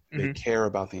because they care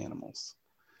about the animals.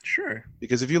 Sure.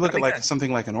 Because if you look at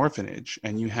something like an orphanage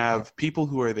and you have people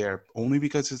who are there only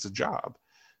because it's a job,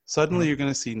 suddenly you're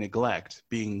going to see neglect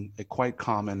being a quite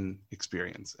common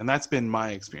experience. And that's been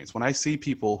my experience. When I see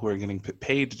people who are getting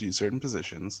paid to do certain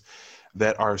positions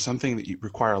that are something that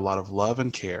require a lot of love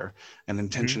and care and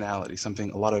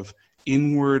intentionality, a lot of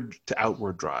inward to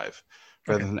outward drive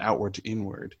rather than outward to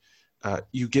inward,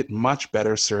 you get much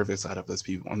better service out of those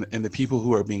people. And the people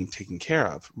who are being taken care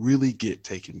of really get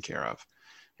taken care of.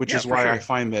 Which is why I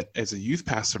find that as a youth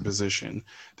pastor position,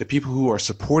 the people who are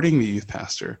supporting the youth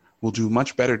pastor will do a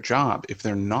much better job if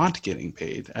they're not getting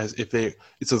paid, as if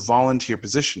it's a volunteer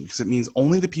position, because it means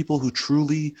only the people who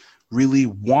truly, really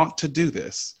want to do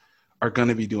this are going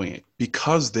to be doing it,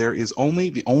 because the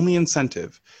only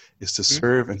incentive is to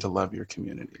serve and to love your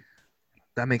community.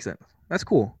 That makes sense. That's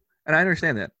cool. And I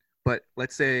understand that. But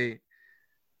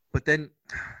then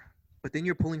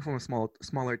you're pulling from a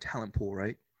smaller talent pool,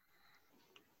 right?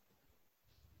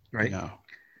 Right. Yeah.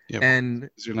 And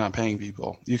because you're not paying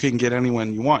people. You can get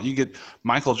anyone you want. You get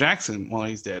Michael Jackson while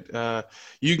he's dead.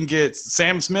 You can get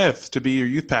Sam Smith to be your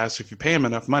youth pastor if you pay him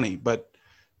enough money. But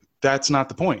that's not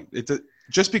the point.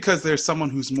 Just because there's someone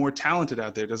who's more talented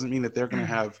out there doesn't mean that they're going to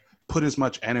have put as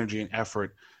much energy and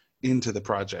effort into the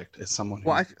project as someone.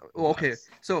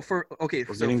 So for nothing.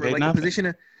 a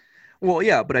position,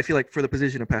 but I feel like for the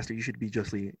position of pastor, you should be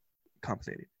justly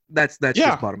compensated. That's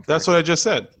just bottom. That's what I just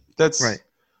said. That's right.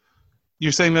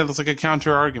 You're saying that it's like a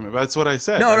counter argument. That's what I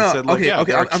said. No. I said, okay. I'm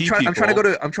trying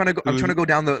to go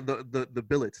down the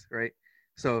billets, right?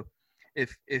 So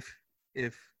if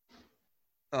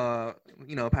a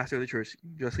pastor of the church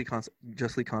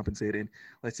justly compensated,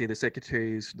 let's say the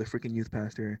secretary is the freaking youth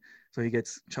pastor, so he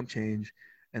gets chump change,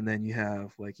 and then you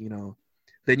have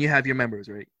then you have your members,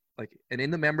 right? Like, and in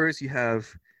the members you have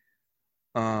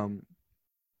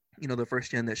the first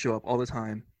gen that show up all the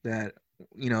time, that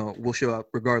will show up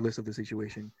regardless of the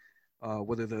situation,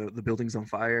 whether the building's on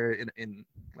fire, in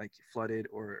like flooded,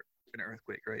 or an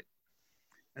earthquake, right?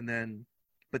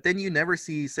 But then you never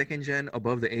see second gen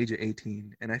above the age of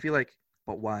 18, and I feel like,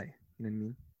 but why? You know what I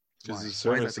mean? Because the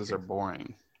services are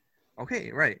boring.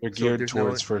 Okay, right. They're geared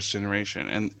towards first generation,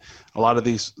 and a lot of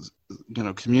these,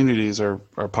 communities are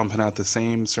pumping out the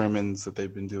same sermons that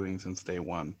they've been doing since day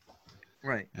one.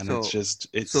 Right. And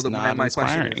it's not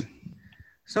inspiring.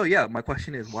 My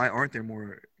question is, why aren't there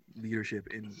more leadership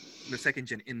in the second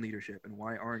gen in leadership, and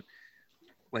why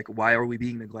are we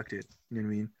being neglected? You know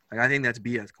what I mean? Like, I think that's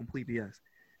BS, complete BS.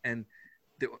 And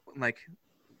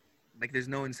there's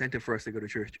no incentive for us to go to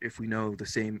church if we know the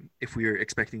same, if we know to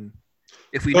expect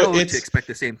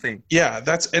the same thing. Yeah,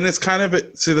 it's kind of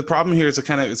the problem here is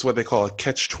it's what they call a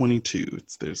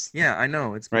catch-22. Yeah, I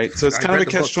know. It's right. So it's kind of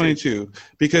a catch-22,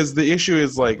 because the issue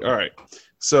is like, all right,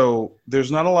 so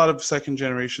there's not a lot of second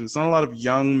generation, there's not a lot of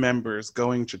young members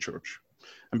going to church.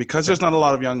 And because there's not a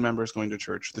lot of young members going to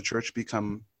church, the church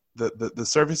the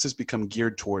services become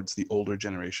geared towards the older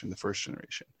generation, the first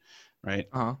generation, right?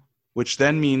 Uh-huh. Which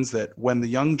then means that when the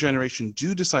young generation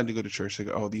do decide to go to church, they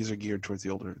go, oh, these are geared towards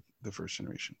the first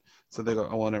generation. So they go,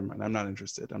 oh, well, never mind, I'm not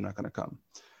interested, I'm not going to come.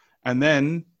 And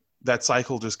then that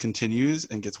cycle just continues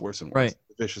and gets worse and worse. Right.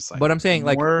 The vicious cycle. But I'm saying,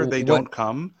 the more they don't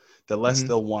come, the less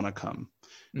they'll want to come.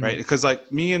 Right. Because I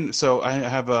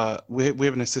have we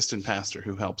have an assistant pastor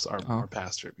who helps our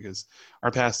pastor, because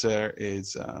our pastor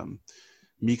is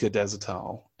Mika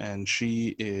Desatal, and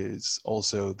she is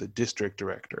also the district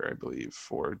director, I believe,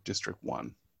 for District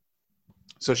 1.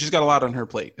 So she's got a lot on her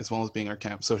plate, as well as being our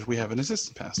camp. So we have an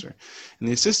assistant pastor, and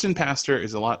the assistant pastor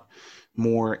is a lot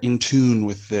more in tune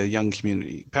with the young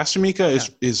community. Pastor Mika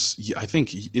is I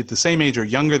think, at the same age or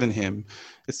younger than him.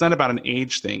 It's not about an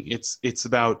age thing. It's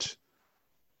about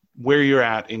where you're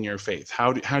at in your faith.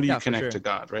 How do you connect to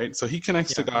God, right? So he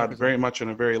connects to God 100%. Very much on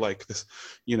a very this,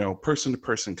 person to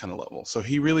person kind of level. So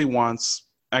he really wants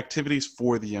activities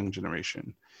for the young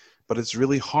generation, but it's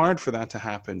really hard for that to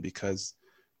happen because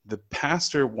the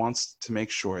pastor wants to make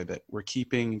sure that we're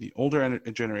keeping the older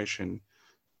generation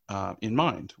in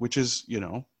mind, which is,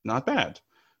 not bad.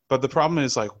 But the problem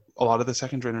is, like, a lot of the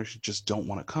second generation just don't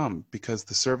want to come because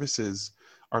the services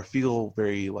feel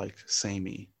very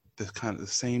samey. The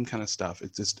same kind of stuff.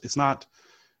 It's not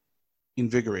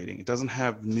invigorating. It doesn't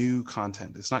have new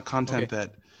content. It's not content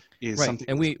that is something.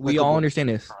 And we all understand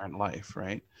this. Current life,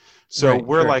 right? So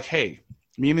we're like, hey,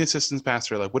 me and the assistant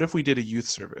pastor, what if we did a youth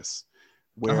service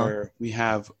where we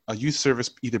have a youth service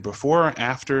either before or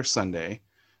after Sunday,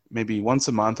 maybe once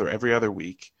a month or every other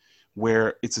week,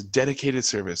 where it's a dedicated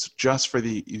service just for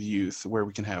the youth, where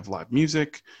we can have live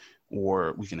music,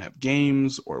 or we can have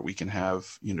games, or we can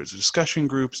have, discussion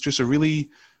groups, just a really,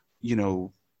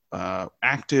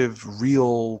 active,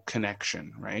 real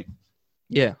connection, right?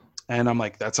 Yeah. And I'm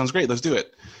like, that sounds great. Let's do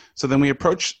it. So then we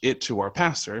approach it to our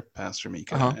pastor, Pastor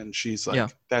Mika, and she's like,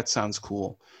 that sounds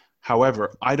cool.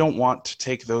 However, I don't want to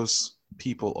take those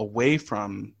people away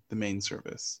from the main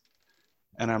service.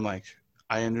 And I'm like,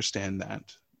 I understand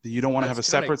that. You don't want to have a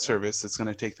separate service that's going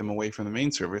to take them away from the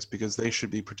main service, because they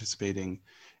should be participating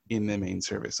in the main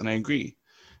service. And I agree.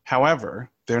 However,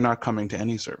 they're not coming to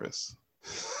any service.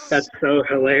 That's so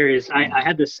hilarious. I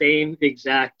had the same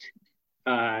exact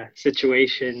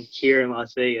situation here in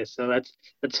Las Vegas. So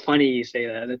that's funny you say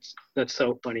that. That's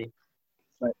so funny.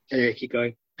 But anyway, keep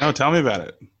going. No, tell me about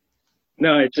it.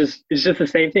 No, it's just the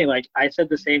same thing. Like, I said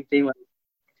the same thing. Like,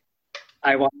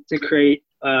 I wanted to create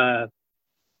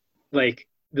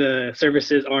the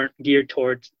services aren't geared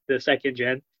towards the second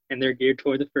gen, and they're geared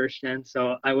toward the first gen.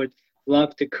 So I would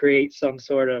love to create some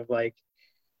sort of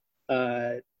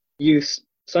youth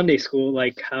Sunday school,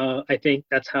 like how I think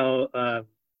that's how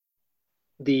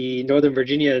the Northern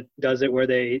Virginia does it, where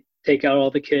they take out all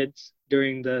the kids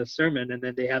during the sermon and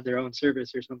then they have their own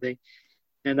service or something.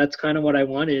 And that's kind of what I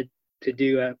wanted to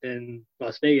do in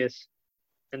Las Vegas.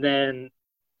 And then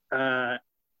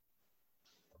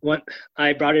what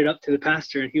I brought it up to the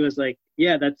pastor, and he was like,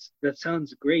 yeah, that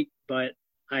sounds great, but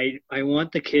I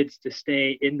want the kids to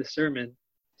stay in the sermon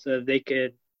so that they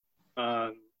could,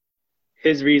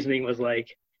 his reasoning was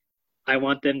like, I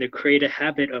want them to create a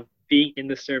habit of being in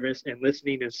the service and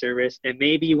listening to service, and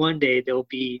maybe one day they'll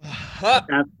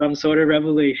have some sort of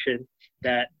revelation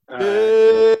that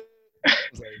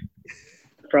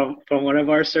from one of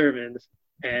our sermons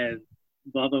and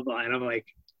blah blah blah, and I'm like,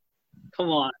 come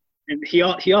on. And he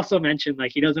also mentioned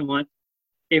like he doesn't want,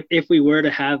 if we were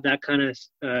to have that kind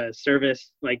of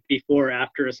service like before or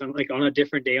after or something, like on a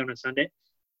different day on a Sunday,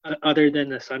 other than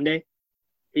the Sunday,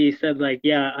 he said like,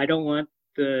 yeah, I don't want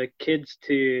the kids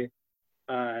to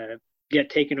get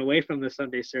taken away from the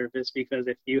Sunday service, because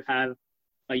if you have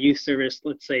a youth service,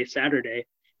 let's say Saturday,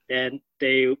 then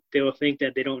they will think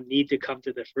that they don't need to come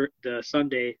to the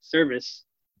Sunday service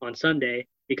on Sunday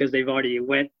because they've already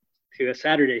went to a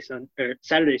Saturday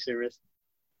service,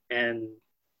 and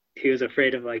he was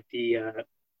afraid of like the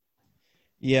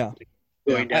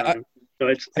going down. So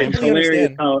it's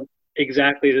hilarious how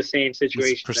exactly the same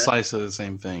situation. It's precisely the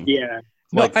same thing. Yeah.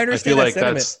 No, Like, I understand I feel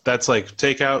that like that's like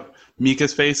take out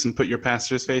Mika's face and put your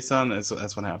pastor's face on. That's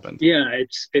what happened. Yeah,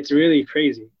 it's really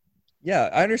crazy. Yeah,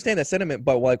 I understand that sentiment,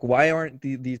 but like, why aren't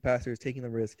these pastors taking the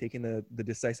risk, taking the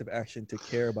decisive action to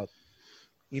care about,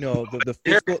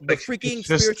 the freaking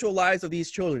spiritual lives of these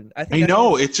children? I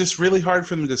know it's just really hard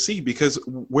for them to see, because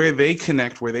where they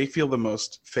connect, where they feel the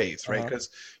most faith, right? Because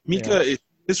Mika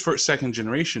is first, second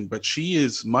generation, but she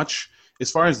is much, as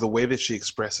far as the way that she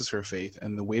expresses her faith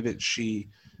and the way that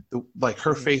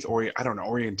her faith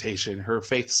orientation, her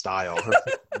faith style, her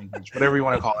faith language, whatever you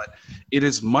want to call it, it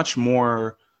is much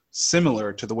more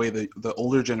similar to the way the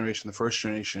older generation, the first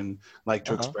generation, like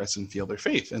to express and feel their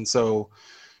faith. And so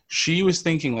she was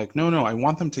thinking like, no, I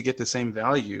want them to get the same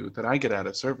value that I get out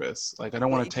of service. Like, I don't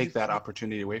want to take that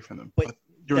opportunity away from them. But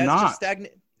you're not.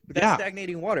 That's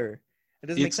stagnating water. It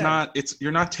doesn't make sense.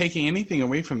 You're not taking anything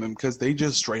away from them, because they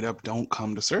just straight up don't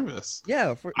come to service.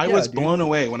 Yeah. I was blown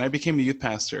away when I became a youth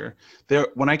pastor.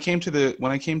 When I came to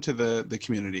the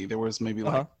community, there was maybe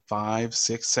like 5,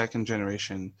 6 second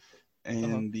generation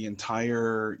in the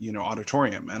entire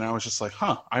auditorium, and I was just like,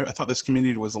 I thought this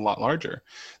community was a lot larger.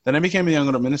 Then I became a young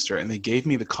adult minister, and they gave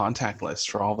me the contact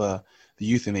list for all the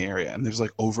youth in the area, and there's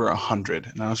like over 100,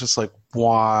 and I was just like,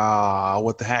 wow,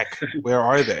 what the heck, where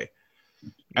are they?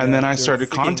 And then I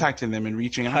started contacting them and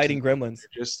reaching out. Hiding gremlins.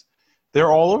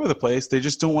 They're all over the place. They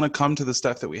just don't want to come to the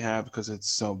stuff that we have because it's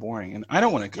so boring. And I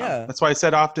don't want to come. Yeah. That's why I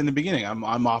said often in the beginning,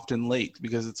 I'm often late,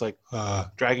 because it's like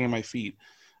dragging my feet.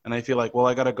 And I feel like, well,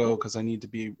 I got to go because I need to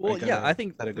be. I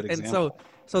think set a good example.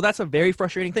 So that's a very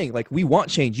frustrating thing. Like, we want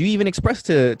change. You even expressed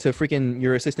to freaking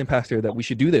your assistant pastor that we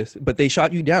should do this, but they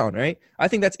shot you down, right? I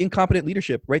think that's incompetent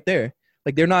leadership right there.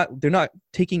 Like, they're not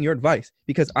taking your advice,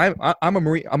 because I'm a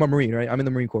Marine, right? I'm in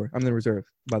the Marine Corps. I'm in the reserve,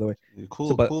 by the way.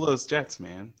 Cool those jets,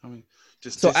 man. I mean,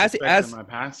 just so as my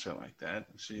pastor like that.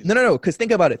 No, because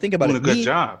think about it. Doing a good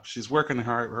job. She's working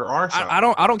her arse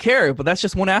off. I don't care, but that's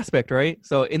just one aspect, right?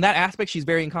 So in that aspect, she's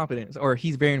very incompetent, or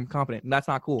he's very incompetent, and that's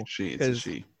not cool. It's a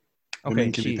she.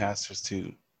 Women can be pastors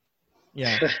too.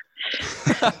 Yeah.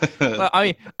 Well, I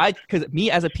mean, because me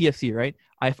as a PFC, right?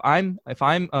 If I'm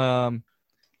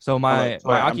so my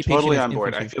occupation I'm totally is on board.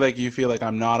 infantry. I feel like you feel like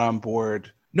I'm not on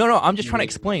board. No, I'm just trying to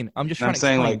explain. I'm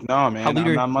saying like, no, man,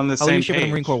 I'm on the same page. How leadership in the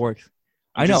Marine Corps works.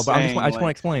 I know, but I just want to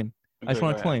explain. I just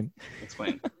want to explain.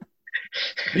 Explain.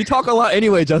 You talk a lot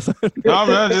anyway, Justin. No,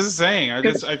 I'm just saying. I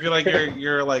feel like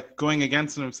you're like going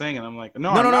against what I'm saying, and I'm like,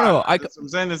 no. I'm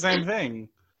saying the same thing.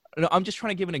 No, I'm just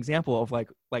trying to give an example of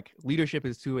like leadership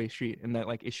is two-way street, and that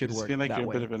like it should work. I feel like you're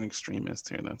a bit of an extremist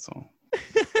here. That's all.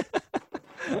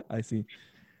 I see.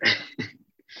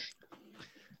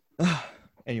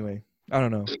 Anyway, I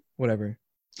don't know. Whatever.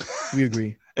 We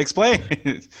agree. Explain.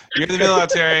 You're in the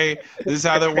military. This is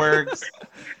how that works.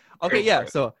 Okay, yeah.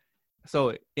 So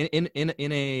in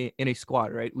a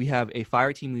squad, right? We have a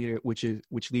fire team leader,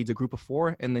 which leads a group of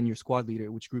 4, and then your squad leader,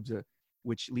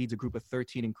 which leads a group of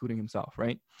 13, including himself,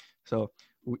 right? So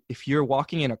if you're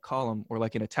walking in a column or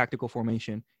like in a tactical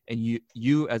formation, and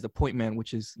you as a point man,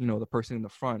 which is the person in the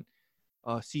front,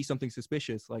 see something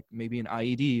suspicious, like maybe an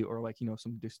IED or like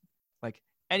like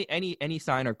any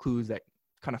sign or clues that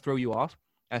kind of throw you off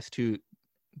as to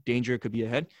danger could be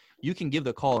ahead, you can give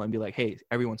the call and be like, hey,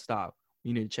 everyone stop.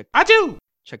 You need to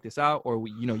check this out, or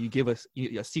you give us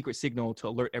a secret signal to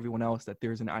alert everyone else that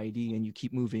there's an IED, and you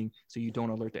keep moving so you don't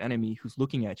alert the enemy who's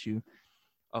looking at you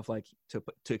of like to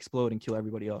explode and kill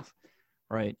everybody else,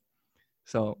 right?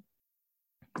 So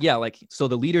yeah, like, so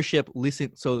the leadership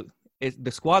so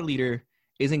the squad leader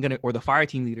isn't gonna, or the fire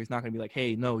team leader is not gonna be like,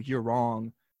 hey, no, you're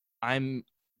wrong,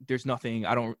 there's nothing,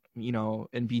 I don't,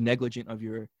 and be negligent of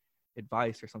your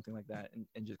advice or something like that,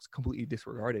 and just completely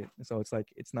disregard it. And so it's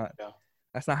like, it's not,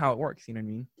 that's not how it works. You know what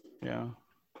I mean? Yeah.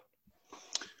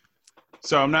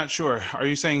 So I'm not sure. Are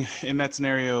you saying in that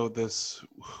scenario,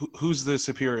 who's the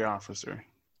superior officer?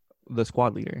 The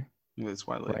squad leader. The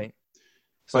squad leader. Right.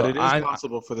 So but it is I'm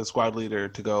possible for the squad leader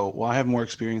to go, well, I have more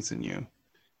experience than you.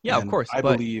 yeah, of And course, I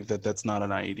but believe that that's not an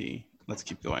IED. Let's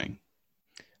keep going.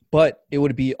 but it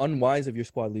would be unwise of your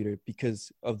squad leader because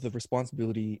of the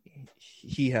responsibility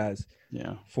he has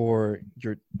Yeah. for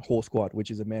your whole squad,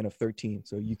 which is a man of 13.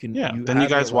 So you can Yeah. you Then you have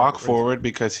the guys walk right- forward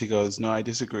because he goes, no, I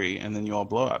disagree. And then you all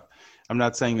blow up. I'm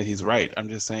not saying that he's right. I'm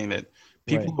just saying that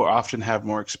people Right. who often have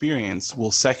more experience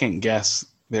will second guess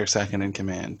their second in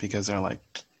command because they're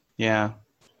like, yeah.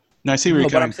 No, I see where No, you're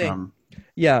but I'm coming saying- from.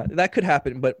 Yeah, that could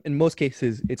happen, but in most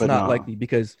cases, it's But not no. likely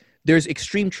because there's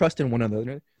extreme trust in one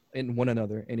another.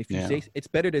 And if you Yeah. say it's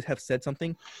better to have said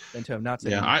something than to have not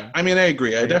said Yeah, anything. I mean, I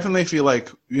agree. I Right. definitely feel like,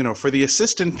 for the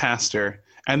assistant pastor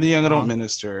and the young adult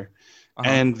minister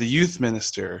and the youth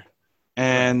minister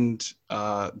and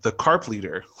the carp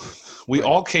leader, we Right.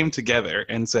 all came together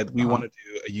and said we Uh-huh. want to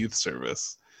do a youth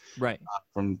service Right.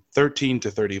 from 13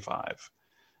 to 35.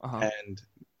 Uh-huh. And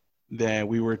then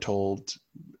we were told,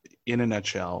 in a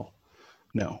nutshell,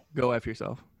 no. Go F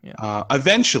yourself. Yeah.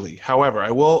 Eventually, however, I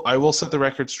will set the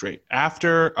record straight.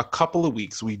 After a couple of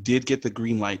weeks, we did get the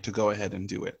green light to go ahead and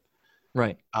do it.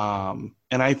 Right. And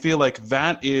I feel like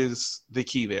that is the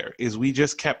key there, is we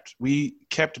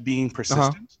kept being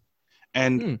persistent.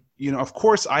 And, of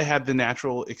course, I had the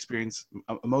natural experience,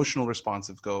 emotional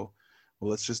responsive go, well,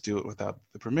 let's just do it without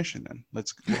the permission then.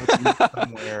 Let's meet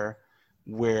somewhere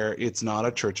where it's not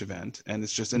a church event and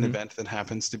it's just an event that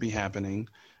happens to be happening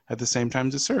at the same time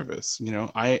as a service.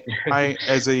 I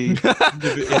as an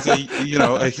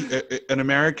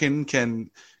American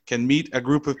can meet a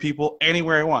group of people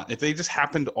anywhere I want. If they just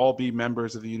happen to all be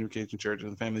members of the Unification Church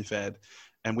and the Family Fed,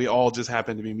 and we all just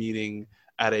happen to be meeting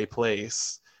at a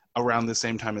place around the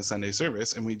same time as Sunday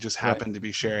service, and we just happen to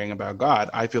be sharing about God,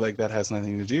 I feel like that has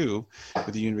nothing to do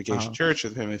with the Unification Church or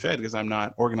the Family Fed, because I'm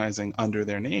not organizing under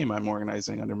their name. I'm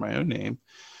organizing under my own name.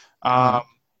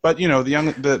 But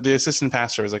the assistant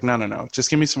pastor is like, no, just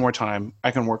give me some more time.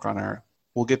 I can work on her.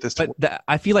 We'll get this. But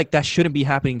I feel like that shouldn't be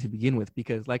happening to begin with,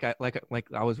 because like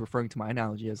I was referring to my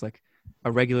analogy as like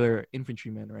a regular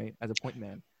infantryman, right? As a point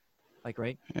man, like,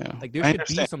 right? Yeah. Like there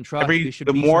should be some trust.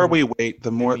 The more we wait, the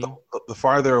more the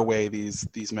farther away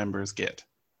these members get.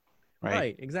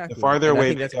 Right. Exactly. The farther And I away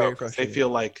think they that's go, very 'cause they frustrating. feel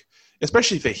like,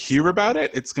 especially if they hear about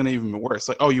it, it's going to even be worse.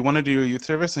 Like, oh, you want to do a youth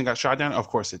service and got shot down? Of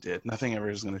course it did. Nothing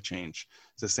ever is going to change.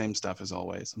 It's the same stuff as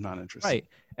always. I'm not interested. Right.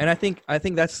 And I think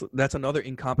that's another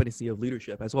incompetency of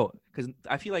leadership as well, because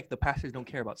I feel like the pastors don't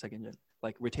care about second gen,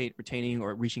 like retaining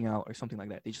or reaching out or something like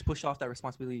that. They just push off that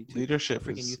responsibility to Leadership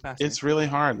freaking is, youth pastor. it's really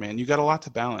hard, man. You got a lot to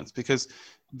balance, because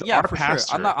Yeah, our for sure.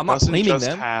 pastor I'm not doesn't blaming just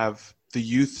them. have the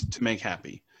youth to make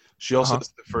happy. She also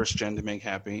is the first gen to make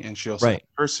happy, and she also has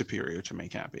her superior to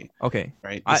make happy. Okay.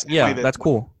 Right. That's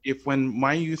cool. When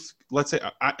my youth, let's say,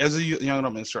 as a young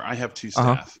adult minister, I have two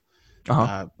staff.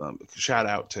 Shout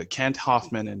out to Kent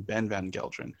Hoffman and Ben Van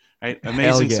Gelderen. Right,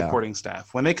 amazing supporting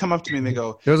staff. When they come up to me and they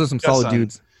go, "Those are some solid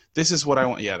dudes. This is what I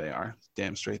want." Yeah, they are.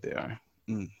 Damn straight they are.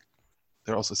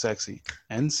 They're also sexy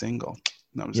and single.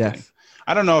 No, I'm just kidding.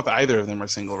 I don't know if either of them are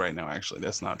single right now. Actually,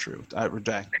 that's not true. I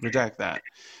redact that.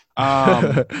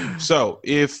 So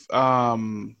if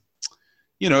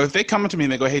if they come up to me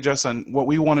and they go, "Hey, Justin, what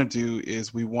we want to do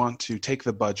is we want to take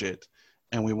the budget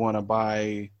and we want to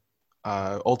buy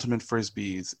ultimate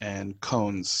frisbees and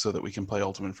cones so that we can play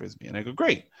ultimate frisbee," and I go,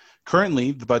 "Great.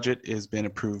 Currently, the budget has been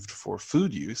approved for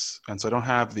food use, and so I don't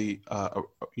have the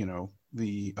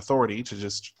the authority to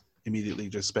just immediately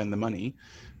just spend the money.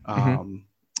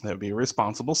 That would be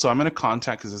irresponsible. So I'm going to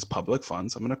contact, because it's public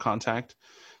funds, I'm going to contact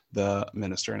the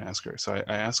minister and ask her." So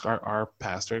I ask our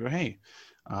pastor, I go, "Hey,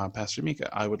 Pastor Mika,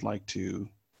 I would like to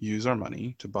use our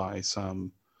money to buy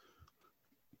some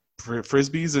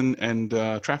frisbees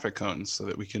and traffic cones so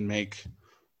that we can make,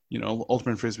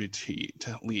 ultimate frisbee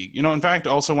league. In fact, I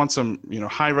also want some,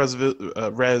 high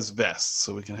res vests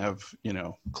so we can have,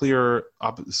 clear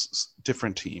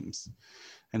different teams."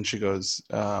 And she goes,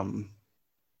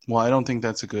 "Well, I don't think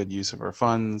that's a good use of our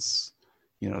funds.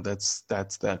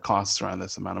 That costs around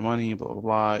this amount of money, blah, blah,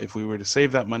 blah. If we were to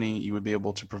save that money, you would be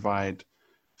able to provide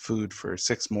food for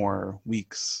 6 more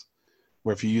weeks,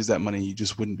 where if you use that money, you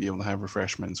just wouldn't be able to have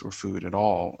refreshments or food at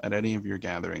all at any of your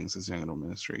gatherings as young adult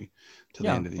ministry to the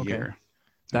end of the year."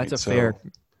 That's right?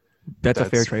 That's a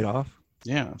fair trade-off.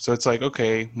 Yeah. So it's like,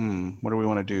 okay, what do we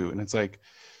want to do? And it's like,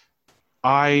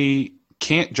 I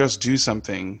can't just do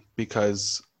something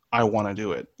because I want to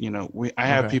do it. I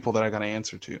have people that I got to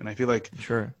answer to. And I feel like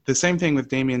the same thing with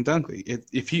Damian Dunkley.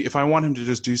 If I want him to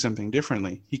just do something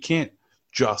differently, he can't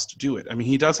just do it. I mean,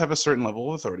 he does have a certain level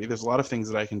of authority. There's a lot of things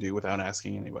that I can do without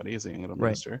asking anybody as a young adult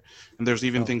minister. And there's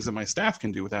even things that my staff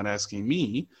can do without asking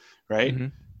me. Right.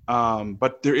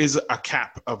 But there is a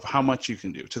cap of how much you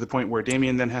can do, to the point where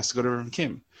Damien then has to go to Reverend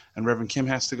Kim, and Reverend Kim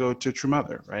has to go to True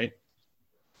Mother, right?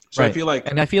 So Right. I feel like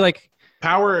like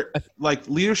power, like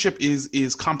leadership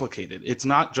is complicated. It's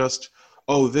not just,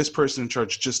 oh, this person in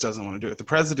charge just doesn't want to do it. The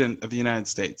president of the United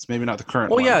States, maybe not the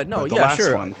current one, yeah, no, but the yeah, last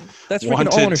sure. one, that's freaking all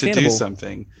wanted to understandable. do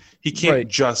something. He can't Right.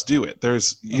 just do it.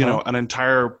 There's, an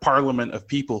entire parliament of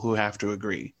people who have to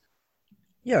agree.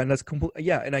 Yeah, and that's complete.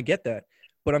 Yeah, and I get that.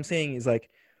 What I'm saying is like,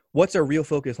 what's our real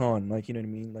focus on? Like, you know what I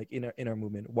mean? Like in our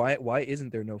movement, why isn't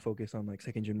there no focus on like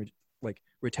second gen like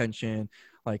retention?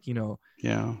 Like,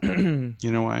 Yeah. You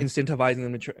know why? incentivizing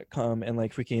them to come and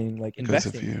like freaking like Because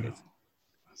of investing. you.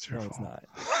 That's your No, it's fault. not.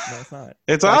 No, it's not.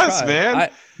 It's So I us, tried. man.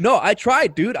 I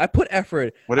tried, dude. I put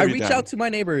effort. What I have you reached done? out to my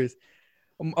neighbors,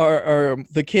 or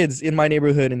the kids in my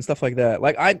neighborhood and stuff like that.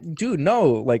 Like I do.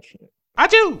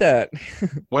 that.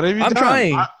 What have you I'm done?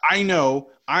 trying. I know.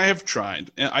 I have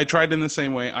tried. And I tried in the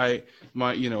same way.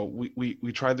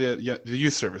 We tried the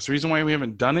youth service. The reason why we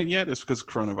haven't done it yet is because of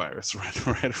coronavirus.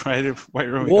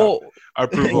 Right when we got Well, our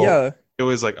approval, yeah, it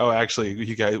was like, oh, actually,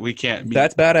 you guys, we can't meet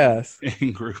that's badass.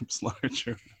 in groups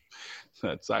larger.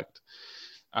 That sucked.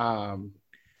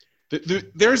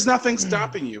 There's nothing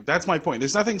stopping you. That's my point.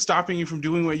 There's nothing stopping you from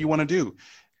doing what you want to do.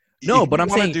 No, If but you I'm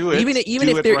wanna saying do it, even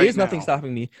do if it there right is nothing now.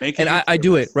 stopping me, Make and it I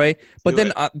do it, right? But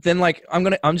Do then like I'm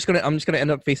just gonna end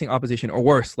up facing opposition or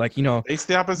worse, like Face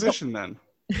the opposition then.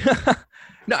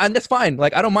 No, and that's fine.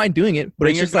 Like I don't mind doing it, but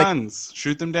Bring it's your just like guns.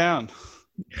 Shoot them down.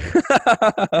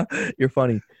 you're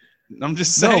funny. I'm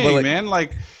just No, but, saying, like- man.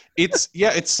 Like,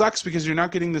 it sucks because you're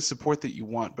not getting the support that you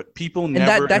want. But people And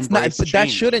never that's not. embrace But that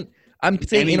change. shouldn't. I'm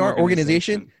saying Any in our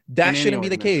organization, organization. that In any shouldn't be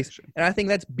the case. organization. And I think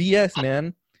that's BS,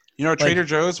 man. You know, Trader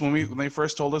Joe's, when they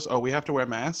first told us, oh, we have to wear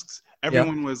masks,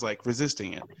 everyone was like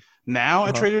resisting it. Now at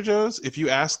Uh-huh. Trader Joe's, if you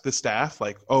ask the staff,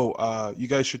 like, oh, you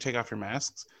guys should take off your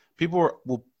masks,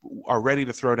 people are ready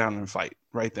to throw down and fight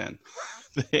right then.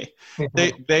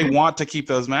 they want to keep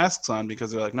those masks on because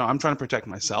they're like, no, I'm trying to protect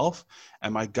myself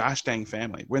and my gosh dang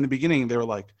family. Where in the beginning they were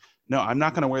like, no, I'm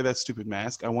not going to wear that stupid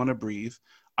mask. I want to breathe.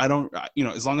 I don't,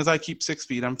 as long as I keep 6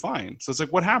 feet, I'm fine. So it's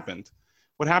like, what happened?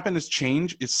 What happened is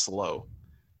change is slow,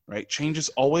 right? Change is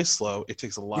always slow. It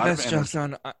takes a lot Yes, of energy.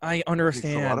 Justin, I lot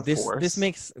understand. of This force.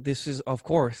 this is of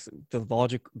course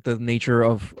the nature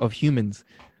of humans,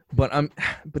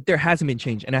 but there hasn't been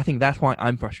change, and I think that's why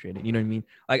I'm frustrated. You know what I mean?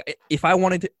 Like if I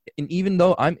wanted to, and even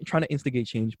though I'm trying to instigate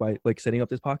change by like setting up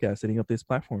this podcast, setting up this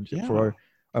platform Yeah. for our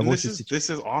And voices. this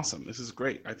is awesome. This is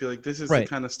great. I feel like this is Right. the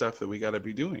kind of stuff that we got to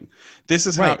be doing. This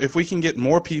is Right. how, if we can get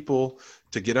more people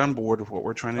to get on board with what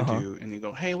we're trying to Uh-huh. do, and you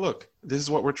go, hey, look, this is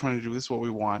what we're trying to do. This is what we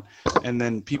want, and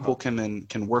then people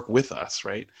can work with us,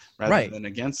 right, rather Right. than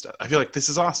against us. I feel like this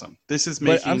is awesome. This is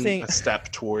But I'm making saying- a step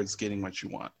towards getting what you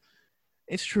want.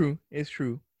 It's true. It's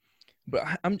true. But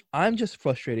I'm just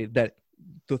frustrated that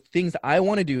the things that I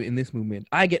want to do in this movement,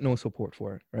 I get no support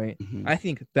for it, right? Mhm. I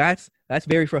think that's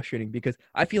very frustrating because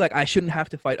I feel like I shouldn't have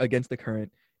to fight against the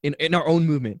current in our own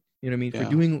movement. You know what I mean? Yeah. For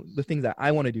doing the things that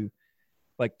I want to do,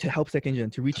 like to help second gen,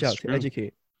 to reach That's out, true. to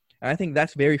educate. And I think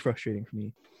that's very frustrating for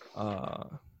me.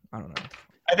 I don't know.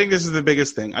 I think this is the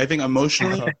biggest thing. I think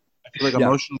emotionally, Uh-huh. I feel like Yeah.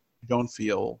 emotionally, you don't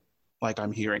feel like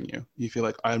I'm hearing you. You feel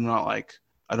like I'm not like,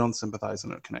 I don't sympathize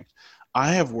and don't connect.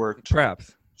 I have worked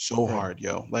Perhaps. so Right. hard,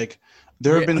 yo. Like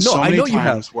there have Yeah, been no, so I many know you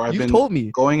have. times where I've You've been told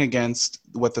me. going against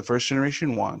what the first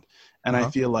generation want, and I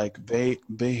Uh-huh. feel like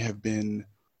they have been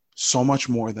so much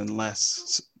more than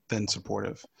less than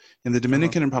supportive. In the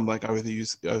Dominican Republic, I was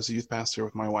a youth pastor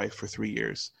with my wife for 3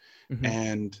 years, Mhm.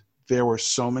 and there were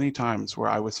so many times where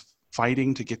I was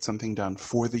fighting to get something done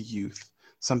for the youth,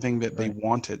 something that they Right.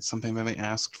 wanted, something that they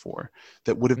asked for,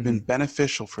 that would have been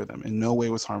beneficial for them, in no way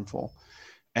was harmful.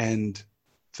 And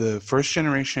the first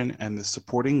generation and the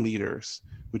supporting leaders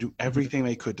would do everything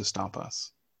they could to stop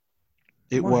us.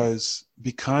 It Why? was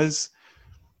because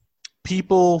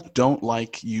people don't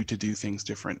like you to do things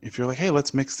different. If you're like, hey,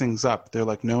 let's mix things up, they're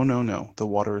like, no, no, no. The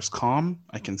water is calm.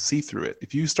 I can see through it.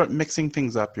 If you start mixing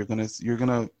things up, you're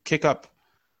gonna kick up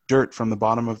dirt from the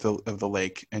bottom of the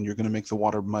lake, and you're gonna make the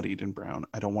water muddied and brown.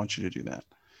 I don't want you to do that.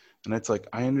 And it's like,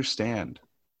 I understand,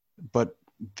 but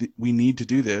we need to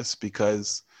do this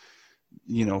because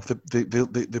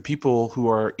the people who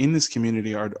are in this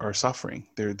community are suffering.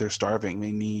 They're starving.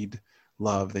 They need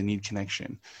love. They need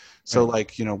connection. So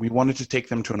Right. we wanted to take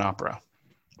them to an opera.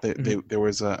 There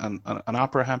was an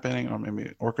opera happening, or maybe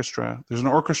an orchestra. There's an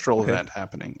orchestral Okay. event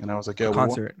happening, and I was like, "Yo,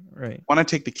 Concert, right? want to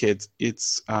take the kids.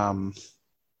 It's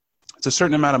a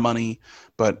certain amount of money,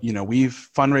 but we've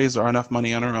fundraised enough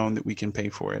money on our own that we can pay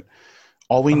for it.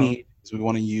 All we Uh-huh. need is we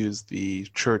want to use the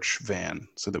church van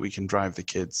so that we can drive the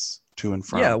kids to and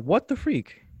from. Yeah, what the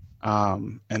freak?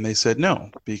 And they said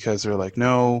no, because they're like,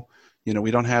 no,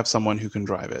 we don't have someone who can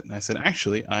drive it. And I said,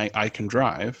 actually, I can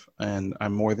drive, and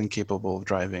I'm more than capable of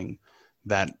driving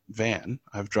that van.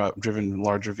 I've driven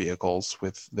larger vehicles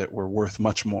that were worth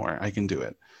much more. I can do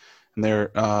it. And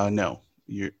they're, no,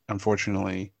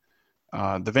 unfortunately,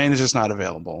 the van is just not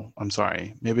available. I'm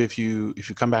sorry. Maybe if you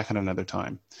come back at another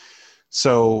time.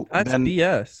 So That's then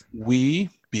BS. we,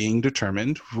 being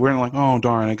determined, we're like, oh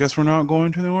darn, I guess we're not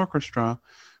going to the orchestra.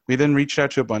 We then reached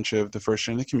out to a bunch of the first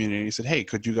gen in the community and said, hey,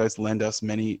 could you guys lend us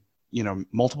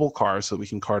multiple cars so that we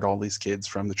can cart all these kids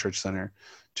from the church center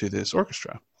to this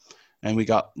orchestra? And we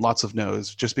got lots of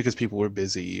no's, just because people were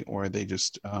busy, or they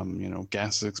just,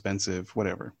 gas is expensive,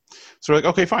 whatever. So we're like,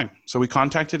 okay, fine. So we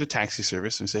contacted a taxi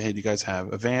service and said, hey, do you guys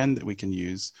have a van that we can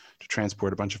use to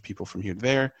transport a bunch of people from here to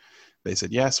there? They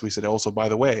said yes. We said, also, by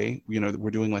the way,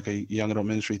 we're doing like a young adult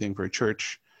ministry thing for a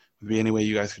church. Would there be any way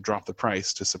you guys could drop the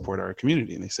price to support our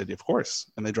community? And they said, of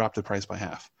course. And they dropped the price by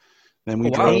half. Then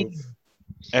we drove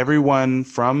everyone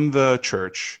from the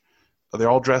church. They're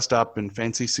all dressed up in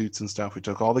fancy suits and stuff. We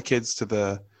took all the kids to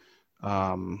the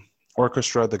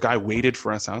orchestra. The guy waited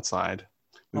for us outside.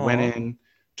 We went in,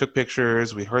 took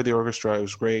pictures. We heard the orchestra. It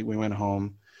was great. We went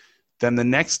home. Then the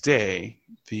next day,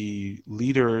 the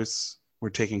leaders were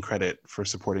taking credit for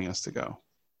supporting us to go.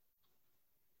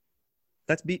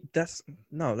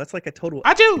 That's like a total.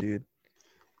 I do, dude.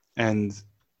 And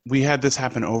we had this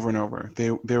happen over and over.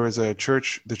 There was a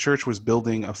church. The church was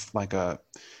building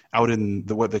out in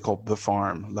what they call the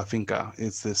farm, La Finca.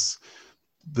 It's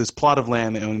this plot of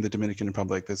land they own in the Dominican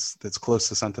Republic that's close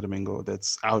to Santo Domingo.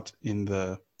 That's out in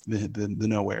the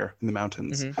nowhere in the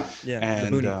mountains. Mm-hmm. Yeah,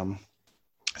 and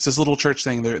it's this little church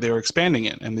thing. They were expanding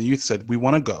it, and the youth said, "We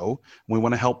want to go. And we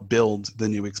want to help build the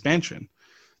new expansion."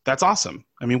 That's awesome.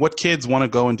 I mean, what kids want to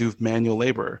go and do manual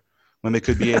labor when they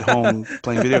could be at home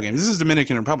playing video games? This is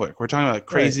Dominican Republic. We're talking about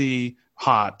crazy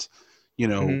hot,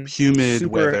 humid super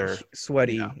weather,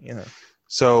 sweaty. Yeah.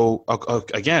 So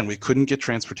again, we couldn't get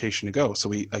transportation to go. So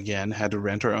we again had to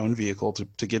rent our own vehicle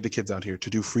to get the kids out here to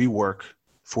do free work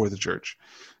for the church.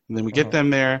 And then we get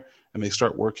them there and they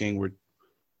start working. We're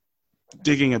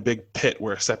digging a big pit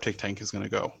where a septic tank is going to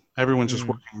go. Everyone's just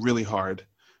working really hard.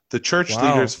 The church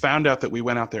leaders found out that we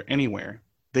went out there anywhere.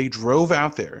 They drove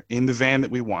out there in the van that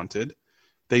we wanted.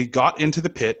 They got into the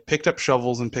pit, picked up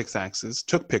shovels and pickaxes,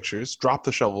 took pictures, dropped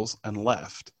the shovels, and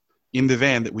left in the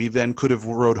van that we then could have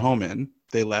rode home in.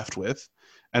 They left with.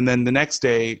 And then the next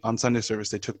day on Sunday service,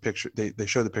 they took pictures. They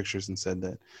showed the pictures and said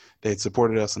that they had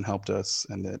supported us and helped us,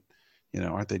 and that,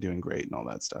 aren't they doing great and all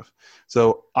that stuff.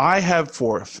 So I have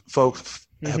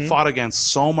have fought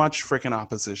against so much freaking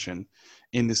opposition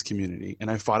in this community, and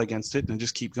I fought against it, and I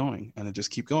just keep going, and I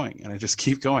just keep going, and I just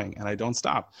keep going, and I don't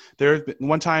stop.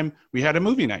 One time we had a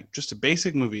movie night, just a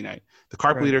basic movie night. The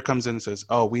carp leader comes in and says,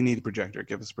 "Oh, we need a projector.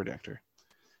 Give us a projector."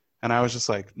 And I was just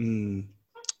like,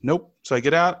 nope. So I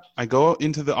get out, I go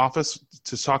into the office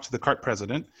to talk to the CARP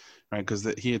president, right? Because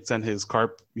he had sent his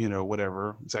CARP,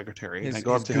 secretary. And I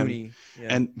go up to him,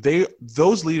 and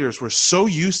those leaders were so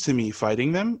used to me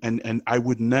fighting them, and I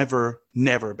would never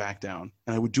back down.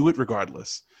 And I would do it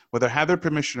regardless. Whether I had their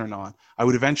permission or not, I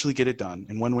would eventually get it done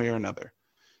in one way or another.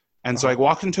 And so I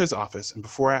walked into his office, and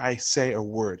before I say a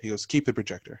word, he goes, "Keep the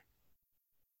projector."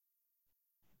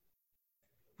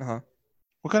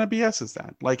 What kind of BS is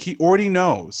that? Like, he already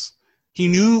knows. He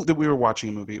knew that we were watching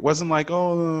a movie. It wasn't like,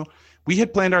 oh, we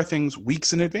had planned our things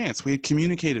weeks in advance. We had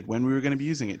communicated when we were going to be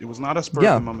using it. It was not a spur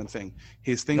of the moment thing.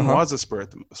 His thing was a spur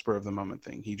of the moment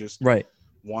thing. He just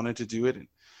wanted to do it. And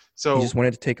so he just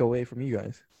wanted to take away from you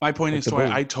guys. My point is,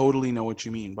 I totally know what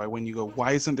you mean by when you go,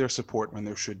 why isn't there support when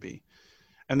there should be?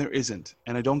 And there isn't.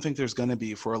 And I don't think there's going to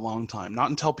be for a long time. Not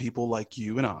until people like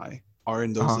you and I are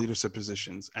in those leadership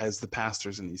positions as the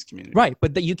pastors in these communities. Right,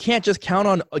 but you can't just count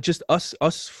on just us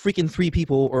freaking 3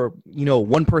 people, or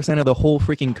 1% of the whole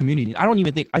freaking community.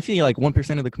 I feel like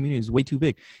 1% of the community is way too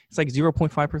big. It's like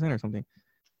 0.5% or something.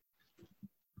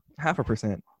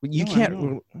 0.5%. You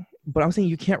can't. But I'm saying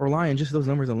you can't rely on just those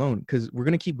numbers alone, because we're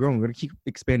gonna keep growing. We're gonna keep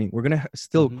expanding. We're gonna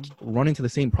still run into the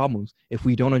same problems if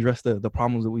we don't address the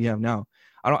problems that we have now.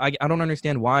 I don't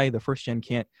understand why the first gen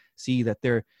can't see that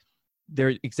they're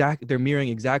mirroring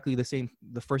exactly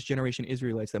the first generation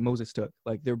Israelites that Moses took.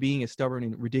 Like, they're being as stubborn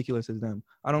and ridiculous as them.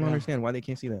 I don't understand why they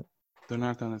can't see that. They're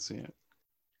not going to see it.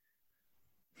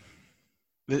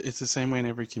 It's the same way in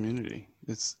every community.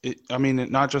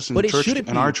 Not just in church,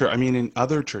 in our church. I mean, in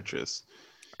other churches.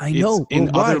 I know. It's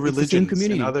in other It's the same religions,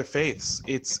 community. in other faiths.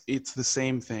 It's the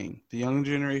same thing. The young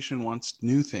generation wants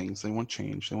new things. They want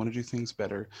change. They want to do things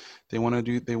better. They want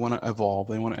to evolve.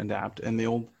 They want to adapt. And the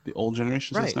old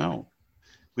generation says no.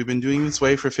 We've been doing this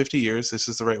way for 50 years. This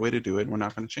is the right way to do it. We're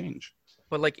not going to change.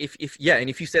 But like if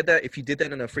you said that, if you did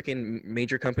that in a freaking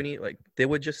major company, like they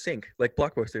would just sink, like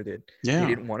Blockbuster did. Yeah. They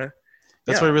didn't want to.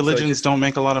 That's why religions don't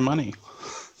make a lot of money.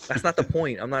 That's not the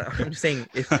point. I'm just saying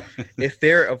if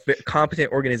they're a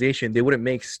competent organization, they wouldn't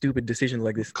make stupid decisions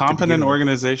like this. Competent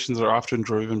organizations are often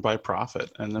driven by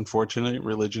profit, and unfortunately,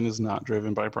 religion is not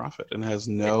driven by profit and has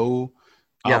no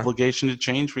obligation to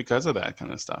change because of that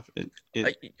kind of stuff.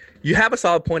 You have a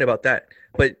solid point about that,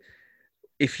 but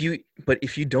if you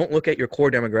don't look at your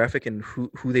core demographic and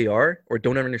who they are or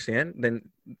don't understand, then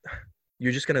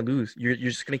you're just gonna lose. You're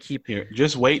just gonna keep here.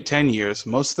 Just wait 10 years.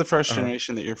 Most of the first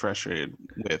generation that you're frustrated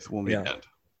with will be dead,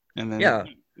 and then there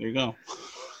you go.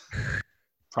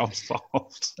 Problem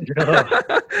solved.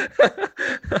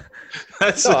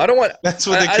 That's what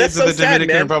the kids of the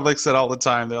Dominican Republic said all the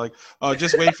time. They're like, "Oh,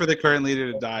 just wait for the current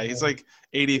leader to die. He's like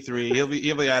 83. He'll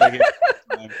be out of here."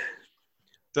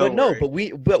 But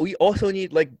we also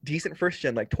need like decent first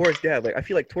gen, like Tor's dad. Like I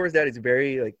feel like Tor's dad is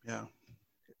very like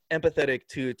empathetic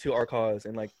to our cause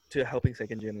and like to helping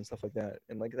second gen and stuff like that,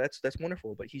 and like that's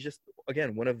wonderful. But he's just,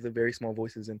 again, one of the very small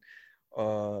voices in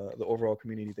the overall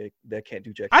community that can't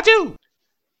do jack. I do.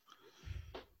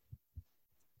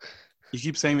 You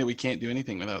keep saying that we can't do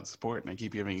anything without support, and I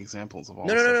keep giving examples of all.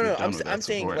 No. I'm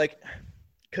saying like,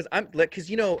 because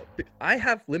I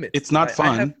have limits. It's not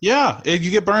fun. You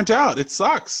get burnt out. It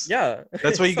sucks. Yeah,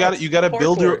 that's why you got to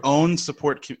build your own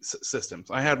support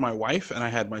systems. I had my wife and I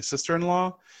had my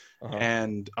sister-in-law.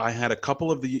 And I had a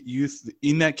couple of the youth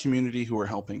in that community who were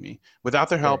helping me. Without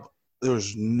their help, there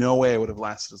was no way I would have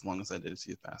lasted as long as I did as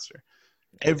youth pastor.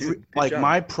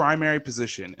 My primary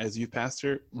position as youth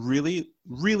pastor, really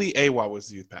Awa was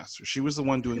the youth pastor. She was the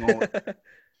one doing all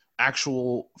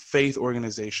actual faith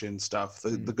organization stuff,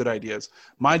 the good ideas.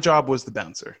 My job was the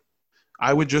bouncer.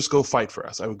 I would just go fight for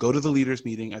us. I would go to the leaders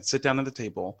meeting. I'd sit down at the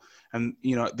table, and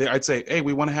I'd say, "Hey,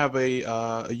 we want to have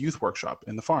a youth workshop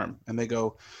in the farm," and they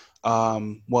go,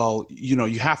 "Well,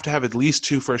 you have to have at least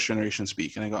 2 first generation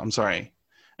speak." And I go, "I'm sorry,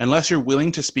 unless you're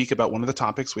willing to speak about one of the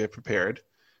topics we have prepared,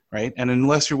 right? And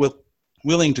unless you're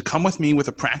willing to come with me with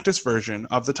a practice version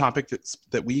of the topic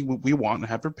that we want and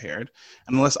have prepared,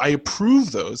 and unless I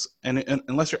approve those, and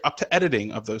unless you're up to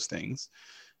editing of those things,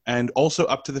 and also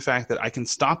up to the fact that I can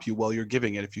stop you while you're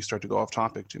giving it if you start to go off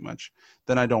topic too much,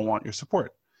 then I don't want your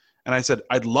support." And I said,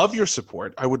 "I'd love your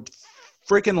support. I would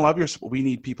freaking love your support. We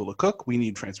need people to cook. We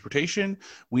need transportation.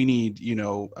 We need,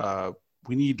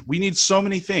 we need so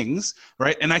many things,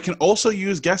 right? And I can also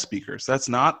use guest speakers. That's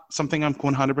not something I'm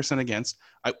 100% against.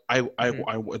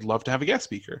 I would love to have a guest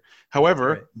speaker.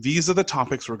 However, these are the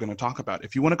topics we're going to talk about.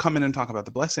 If you want to come in and talk about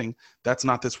the blessing, that's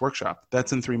not this workshop.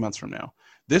 That's in 3 months from now.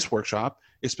 This workshop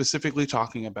is specifically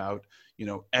talking about,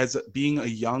 as being a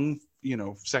young,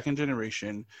 second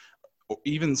generation, or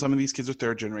even some of these kids are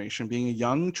third generation, being a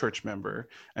young church member,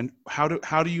 and how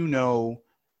do you know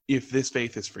if this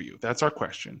faith is for you? That's our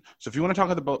question. So if you want to talk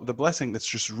about the blessing, that's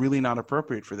just really not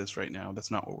appropriate for this right now.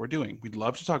 That's not what we're doing. We'd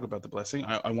love to talk about the blessing.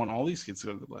 I want all these kids to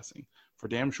go to the blessing for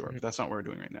damn sure, but that's not what we're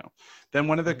doing right now. Then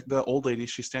one of the old ladies,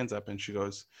 she stands up and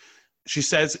she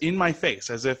says in my face,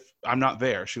 as if I'm not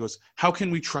there, she goes, "How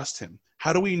can we trust him?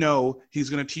 How do we know he's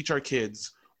going to teach our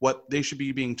kids what they should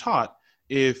be being taught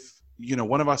if,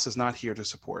 one of us is not here to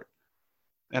support?"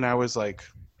 And I was like,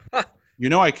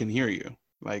 I can hear you.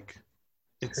 Like,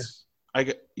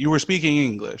 you were speaking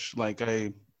English.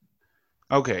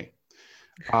 Okay.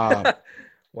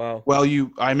 Wow. Well,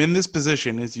 I'm in this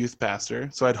position as youth pastor,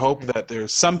 so I'd hope that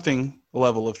there's something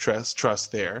level of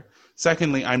trust there.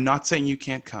 Secondly, I'm not saying you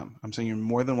can't come. I'm saying you're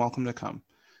more than welcome to come.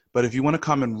 But if you want to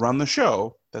come and run the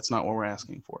show, that's not what we're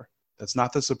asking for. That's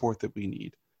not the support that we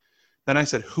need. Then I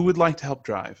said, "Who would like to help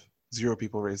drive?" 0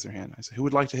 people raised their hand. I said, "Who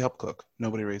would like to help cook?"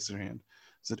 Nobody raised their hand.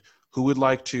 I said, "Who would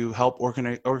like to help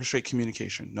orchestrate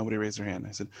communication?" Nobody raised their hand.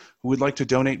 I said, "Who would like to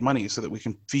donate money so that we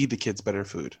can feed the kids better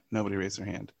food?" Nobody raised their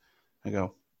hand. I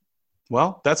go,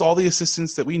 "Well, that's all the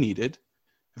assistance that we needed.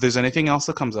 If there's anything else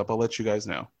that comes up, I'll let you guys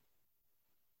know."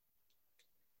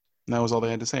 And that was all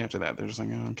they had to say after that. They're just like,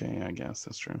 "Oh, okay, I guess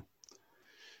that's true."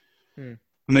 And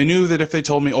they knew that if they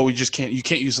told me, "Oh, you can't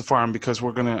use the farm because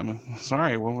we're going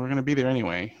to be there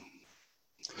anyway.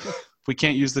 If we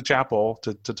can't use the chapel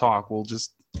to talk, we'll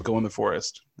just go in the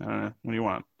forest. I don't know. What do you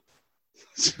want?"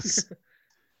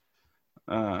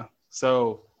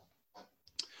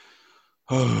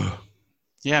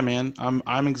 Yeah, man,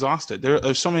 I'm exhausted.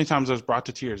 There's so many times I was brought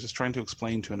to tears just trying to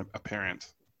explain to a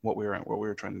parent what we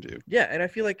were trying to do. Yeah, and I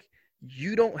feel like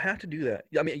you don't have to do that.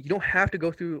 I mean, you don't have to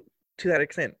go through to that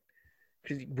extent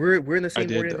because we're in the same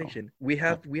did, organization. We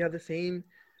have the same.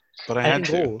 But I had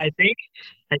to. goals.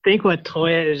 I think what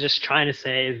Toya is just trying to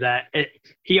say is that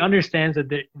he understands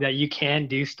that you can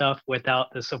do stuff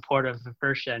without the support of the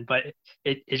first gen, but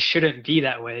it shouldn't be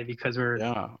that way because we're.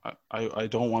 Yeah, I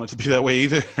don't want it to be that way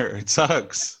either. It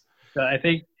sucks. So I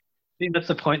think that's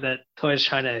the point that Toya's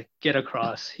trying to get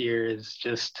across here is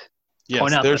just.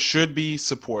 Yes, there should be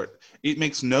support. It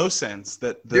makes no sense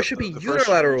that there should be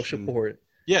unilateral support.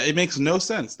 Yeah, it makes no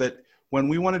sense that when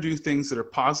we want to do things that are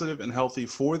positive and healthy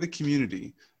for the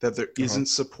community, that there isn't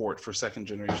support for second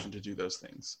generation to do those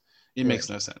things. It makes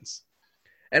no sense.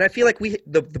 And I feel like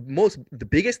the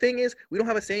biggest thing is we don't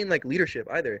have a say in like leadership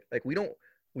either. Like we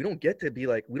don't get to be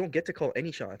like, we don't get to call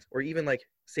any shots or even like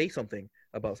say something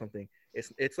about something.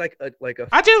 It's like a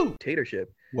I do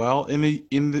dictatorship. Well,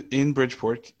 in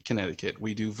Bridgeport, Connecticut,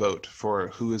 we do vote for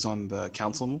who is on the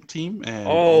council team. And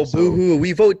boo-hoo,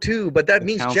 we vote too, but that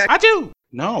means Jack. I do.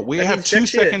 No, we have two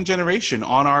second generation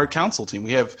on our council team.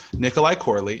 We have Nikolai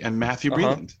Corley and Matthew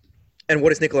Breland. And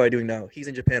what is Nikolai doing now? He's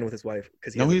in Japan with his wife.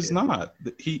 No, he's not.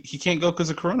 He can't go because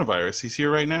of coronavirus. He's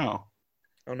here right now.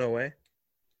 Oh, no way.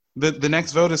 The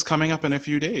next vote is coming up in a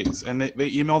few days, and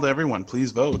they emailed everyone,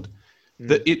 please vote.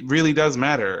 It really does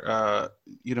matter.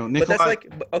 Nikolai. But that's like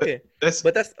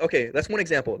okay. That's one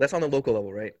example. That's on the local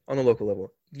level, right? On the local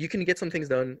level, you can get some things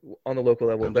done on the local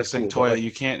level. I'm just saying, Toya, you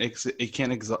can't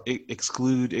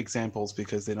exclude examples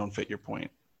because they don't fit your point.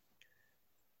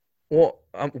 Well,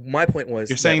 my point was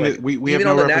you're saying that we have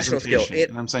no representation,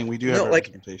 and I'm saying we do have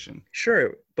representation.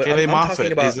 Sure, but Kayleigh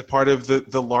Moffett is a part of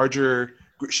the larger.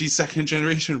 She's second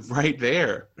generation right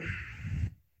there.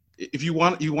 If you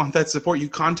want that support, you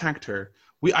contact her.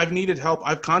 I've needed help.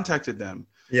 I've contacted them.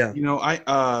 Yeah.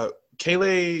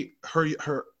 Kayleigh,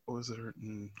 her what was it? I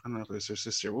don't know if it was her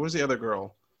sister. What was the other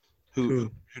girl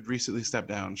who had recently stepped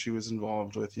down? She was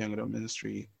involved with Young Adult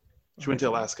Ministry. She went to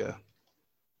Alaska.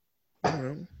 I don't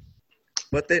know.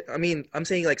 But I'm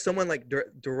saying like someone like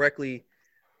directly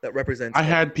that represents. I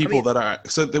had people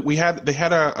they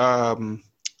had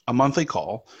a monthly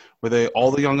call where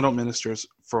all the young adult ministers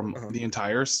from the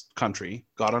entire country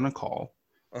got on a call,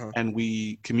 and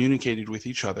we communicated with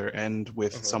each other and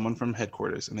with someone from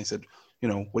headquarters, and they said,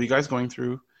 what are you guys going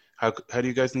through? How do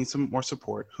you guys need some more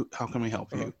support? How can we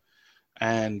help you?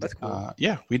 And that's cool.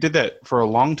 We did that for a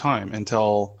long time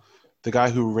until the guy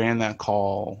who ran that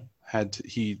call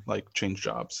he changed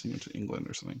jobs. He went to England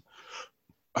or something.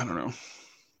 I don't know.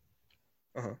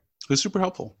 It was super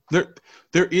helpful.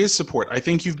 There is support. I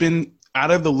think you've been out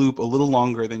of the loop a little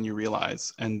longer than you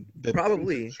realize, and that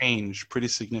probably changed pretty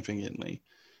significantly.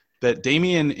 That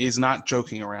Damien is not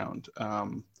joking around.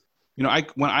 When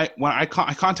I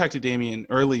contacted Damien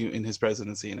early in his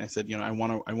presidency, and I said, I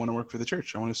want to work for the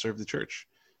church. I want to serve the church,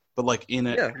 but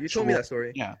you told me that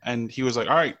story. Yeah, and he was like,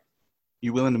 all right,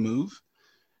 you willing to move?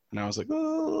 And I was like,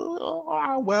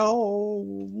 I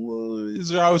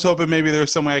was hoping maybe there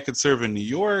was some way I could serve in New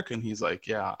York. And he's like,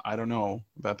 yeah, I don't know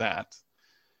about that.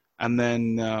 And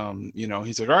then,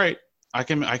 he's like, all right, I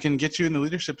can get you in the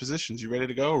leadership positions. You ready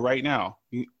to go right now?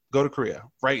 You go to Korea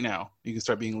right now. You can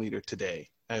start being a leader today.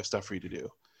 I have stuff for you to do.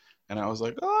 And I was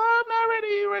like, I'm not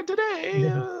ready right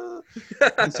today.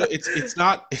 And so it's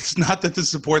not that the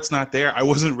support's not there. I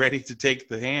wasn't ready to take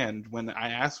the hand when I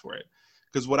asked for it.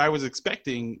 Because what I was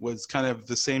expecting was kind of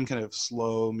the same kind of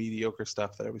slow, mediocre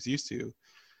stuff that I was used to.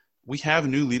 We have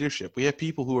new leadership. We have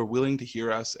people who are willing to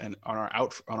hear us and on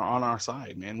our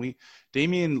side, man.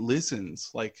 Damien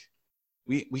listens.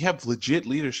 We have legit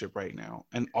leadership right now,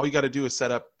 and all you got to do is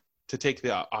set up to take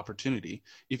the opportunity.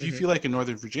 If you feel like in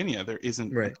Northern Virginia there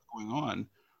isn't going on,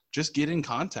 just get in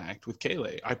contact with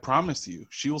Kayleigh. I promise you,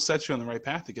 she will set you on the right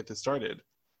path to get this started,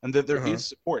 and that there is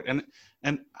support.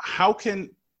 And how can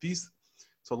these?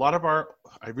 So a lot of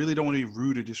I really don't want to be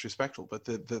rude or disrespectful, but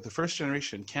the first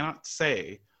generation cannot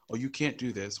say, oh, you can't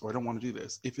do this, or I don't want to do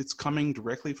this. If it's coming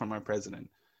directly from our president,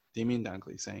 Damien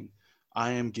Dunkley, saying,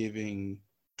 I am giving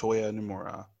Toya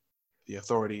Nomura the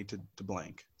authority to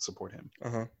blank, support him.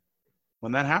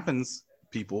 When that happens,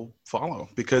 people follow,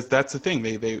 because that's the thing.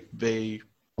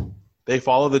 They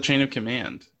follow the chain of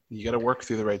command. You got to work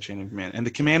through the right chain of command. And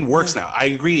the command works now. I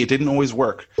agree. It didn't always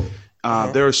work.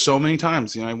 There are so many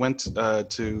times, I went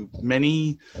to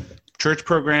many church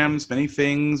programs, many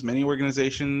things, many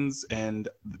organizations, and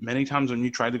many times when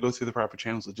you tried to go through the proper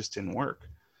channels, it just didn't work.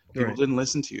 People didn't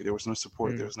listen to you. There was no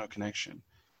support. There was no connection.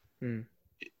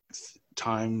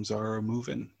 Times are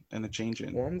moving and it's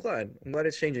changing. Well, I'm glad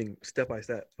it's changing step by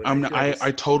step. But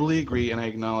I totally agree, and I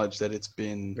acknowledge that it's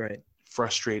been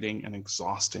frustrating and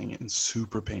exhausting and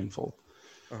super painful.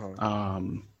 Uh-huh.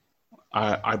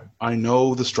 I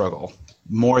know the struggle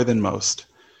more than most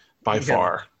by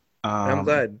far. And I'm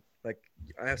glad like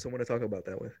I have someone to talk about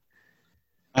that with.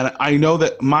 And I know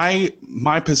that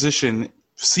my position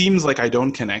seems like I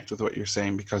don't connect with what you're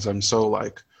saying because I'm so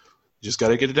like, just got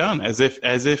to get it done as if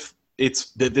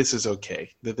it's that this is okay,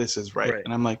 that this is right.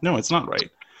 And I'm like, no, it's not right.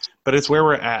 But it's where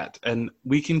we're at, and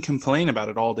we can complain about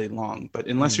it all day long. But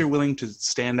unless you're willing to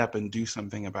stand up and do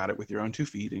something about it with your own 2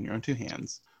 feet and your own 2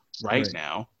 hands right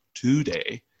now,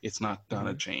 today, it's not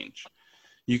gonna change.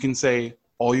 You can say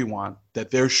all you want that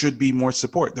there should be more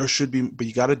support. There should be, but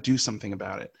you got to do something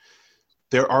about it.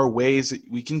 There are ways that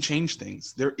we can change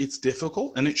things. It's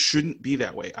difficult, and it shouldn't be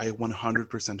that way. I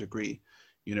 100% agree.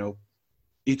 You know,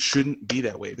 it shouldn't be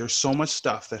that way. There's so much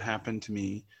stuff that happened to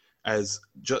me as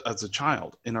a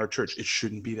child in our church. It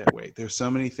shouldn't be that way. There's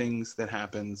so many things that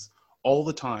happens all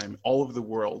the time, all over the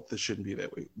world, that shouldn't be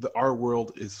that way. Our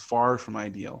world is far from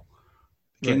ideal.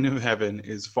 The kingdom of heaven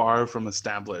is far from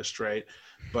established, right?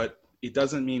 But it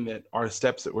doesn't mean that our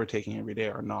steps that we're taking every day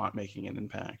are not making an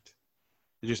impact.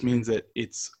 It just means that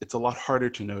it's a lot harder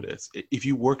to notice. If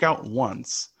you work out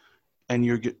once and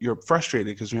you're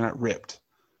frustrated because you're not ripped,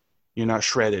 you're not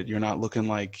shredded, you're not looking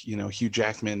like, you know, Hugh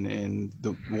Jackman in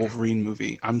the Wolverine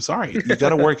movie. I'm sorry. You got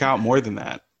to work out more than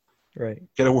that. Right. You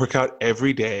got to work out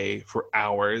every day for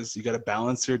hours. You got to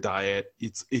balance your diet.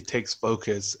 It takes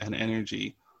focus and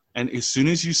energy. And as soon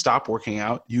as you stop working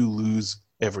out, you lose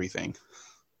everything.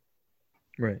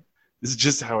 Right. This is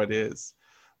just how it is.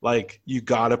 Like, you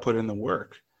got to put in the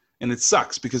work. And it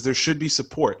sucks because there should be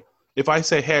support. If I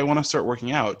say, hey, I want to start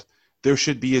working out, there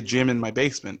should be a gym in my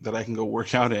basement that I can go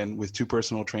work out in with 2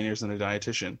 personal trainers and a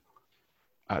dietitian.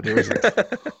 There isn't.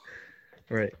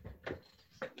 Right.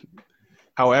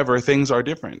 However, things are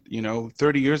different. You know,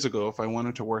 30 years ago, if I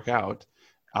wanted to work out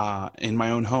in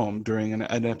my own home during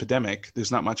an epidemic,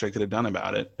 there's not much I could have done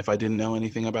about it if I didn't know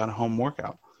anything about a home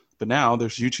workout. But now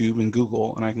there's YouTube and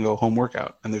Google, and I can go home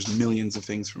workout, and there's millions of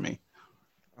things for me.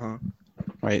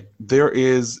 Right?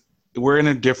 We're in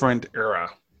a different era,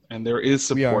 and there is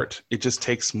support. It just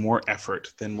takes more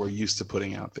effort than we're used to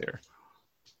putting out there.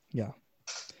 Yeah.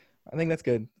 I think that's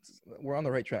good. We're on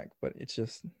the right track, but it's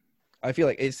just, I feel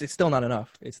like it's still not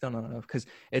enough. It's still not enough because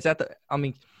it's I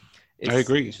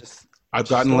agree. I've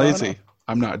gotten lazy.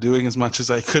 I'm not doing as much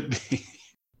as I could be.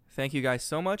 Thank you guys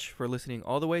so much for listening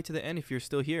all the way to the end if you're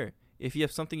still here. If you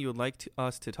have something you would like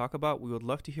us to talk about, we would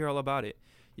love to hear all about it.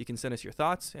 You can send us your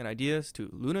thoughts and ideas to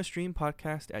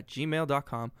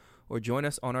lunastreampodcast@gmail.com or join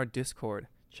us on our Discord.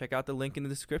 Check out the link in the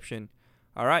description.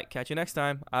 All right, catch you next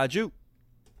time. Adieu.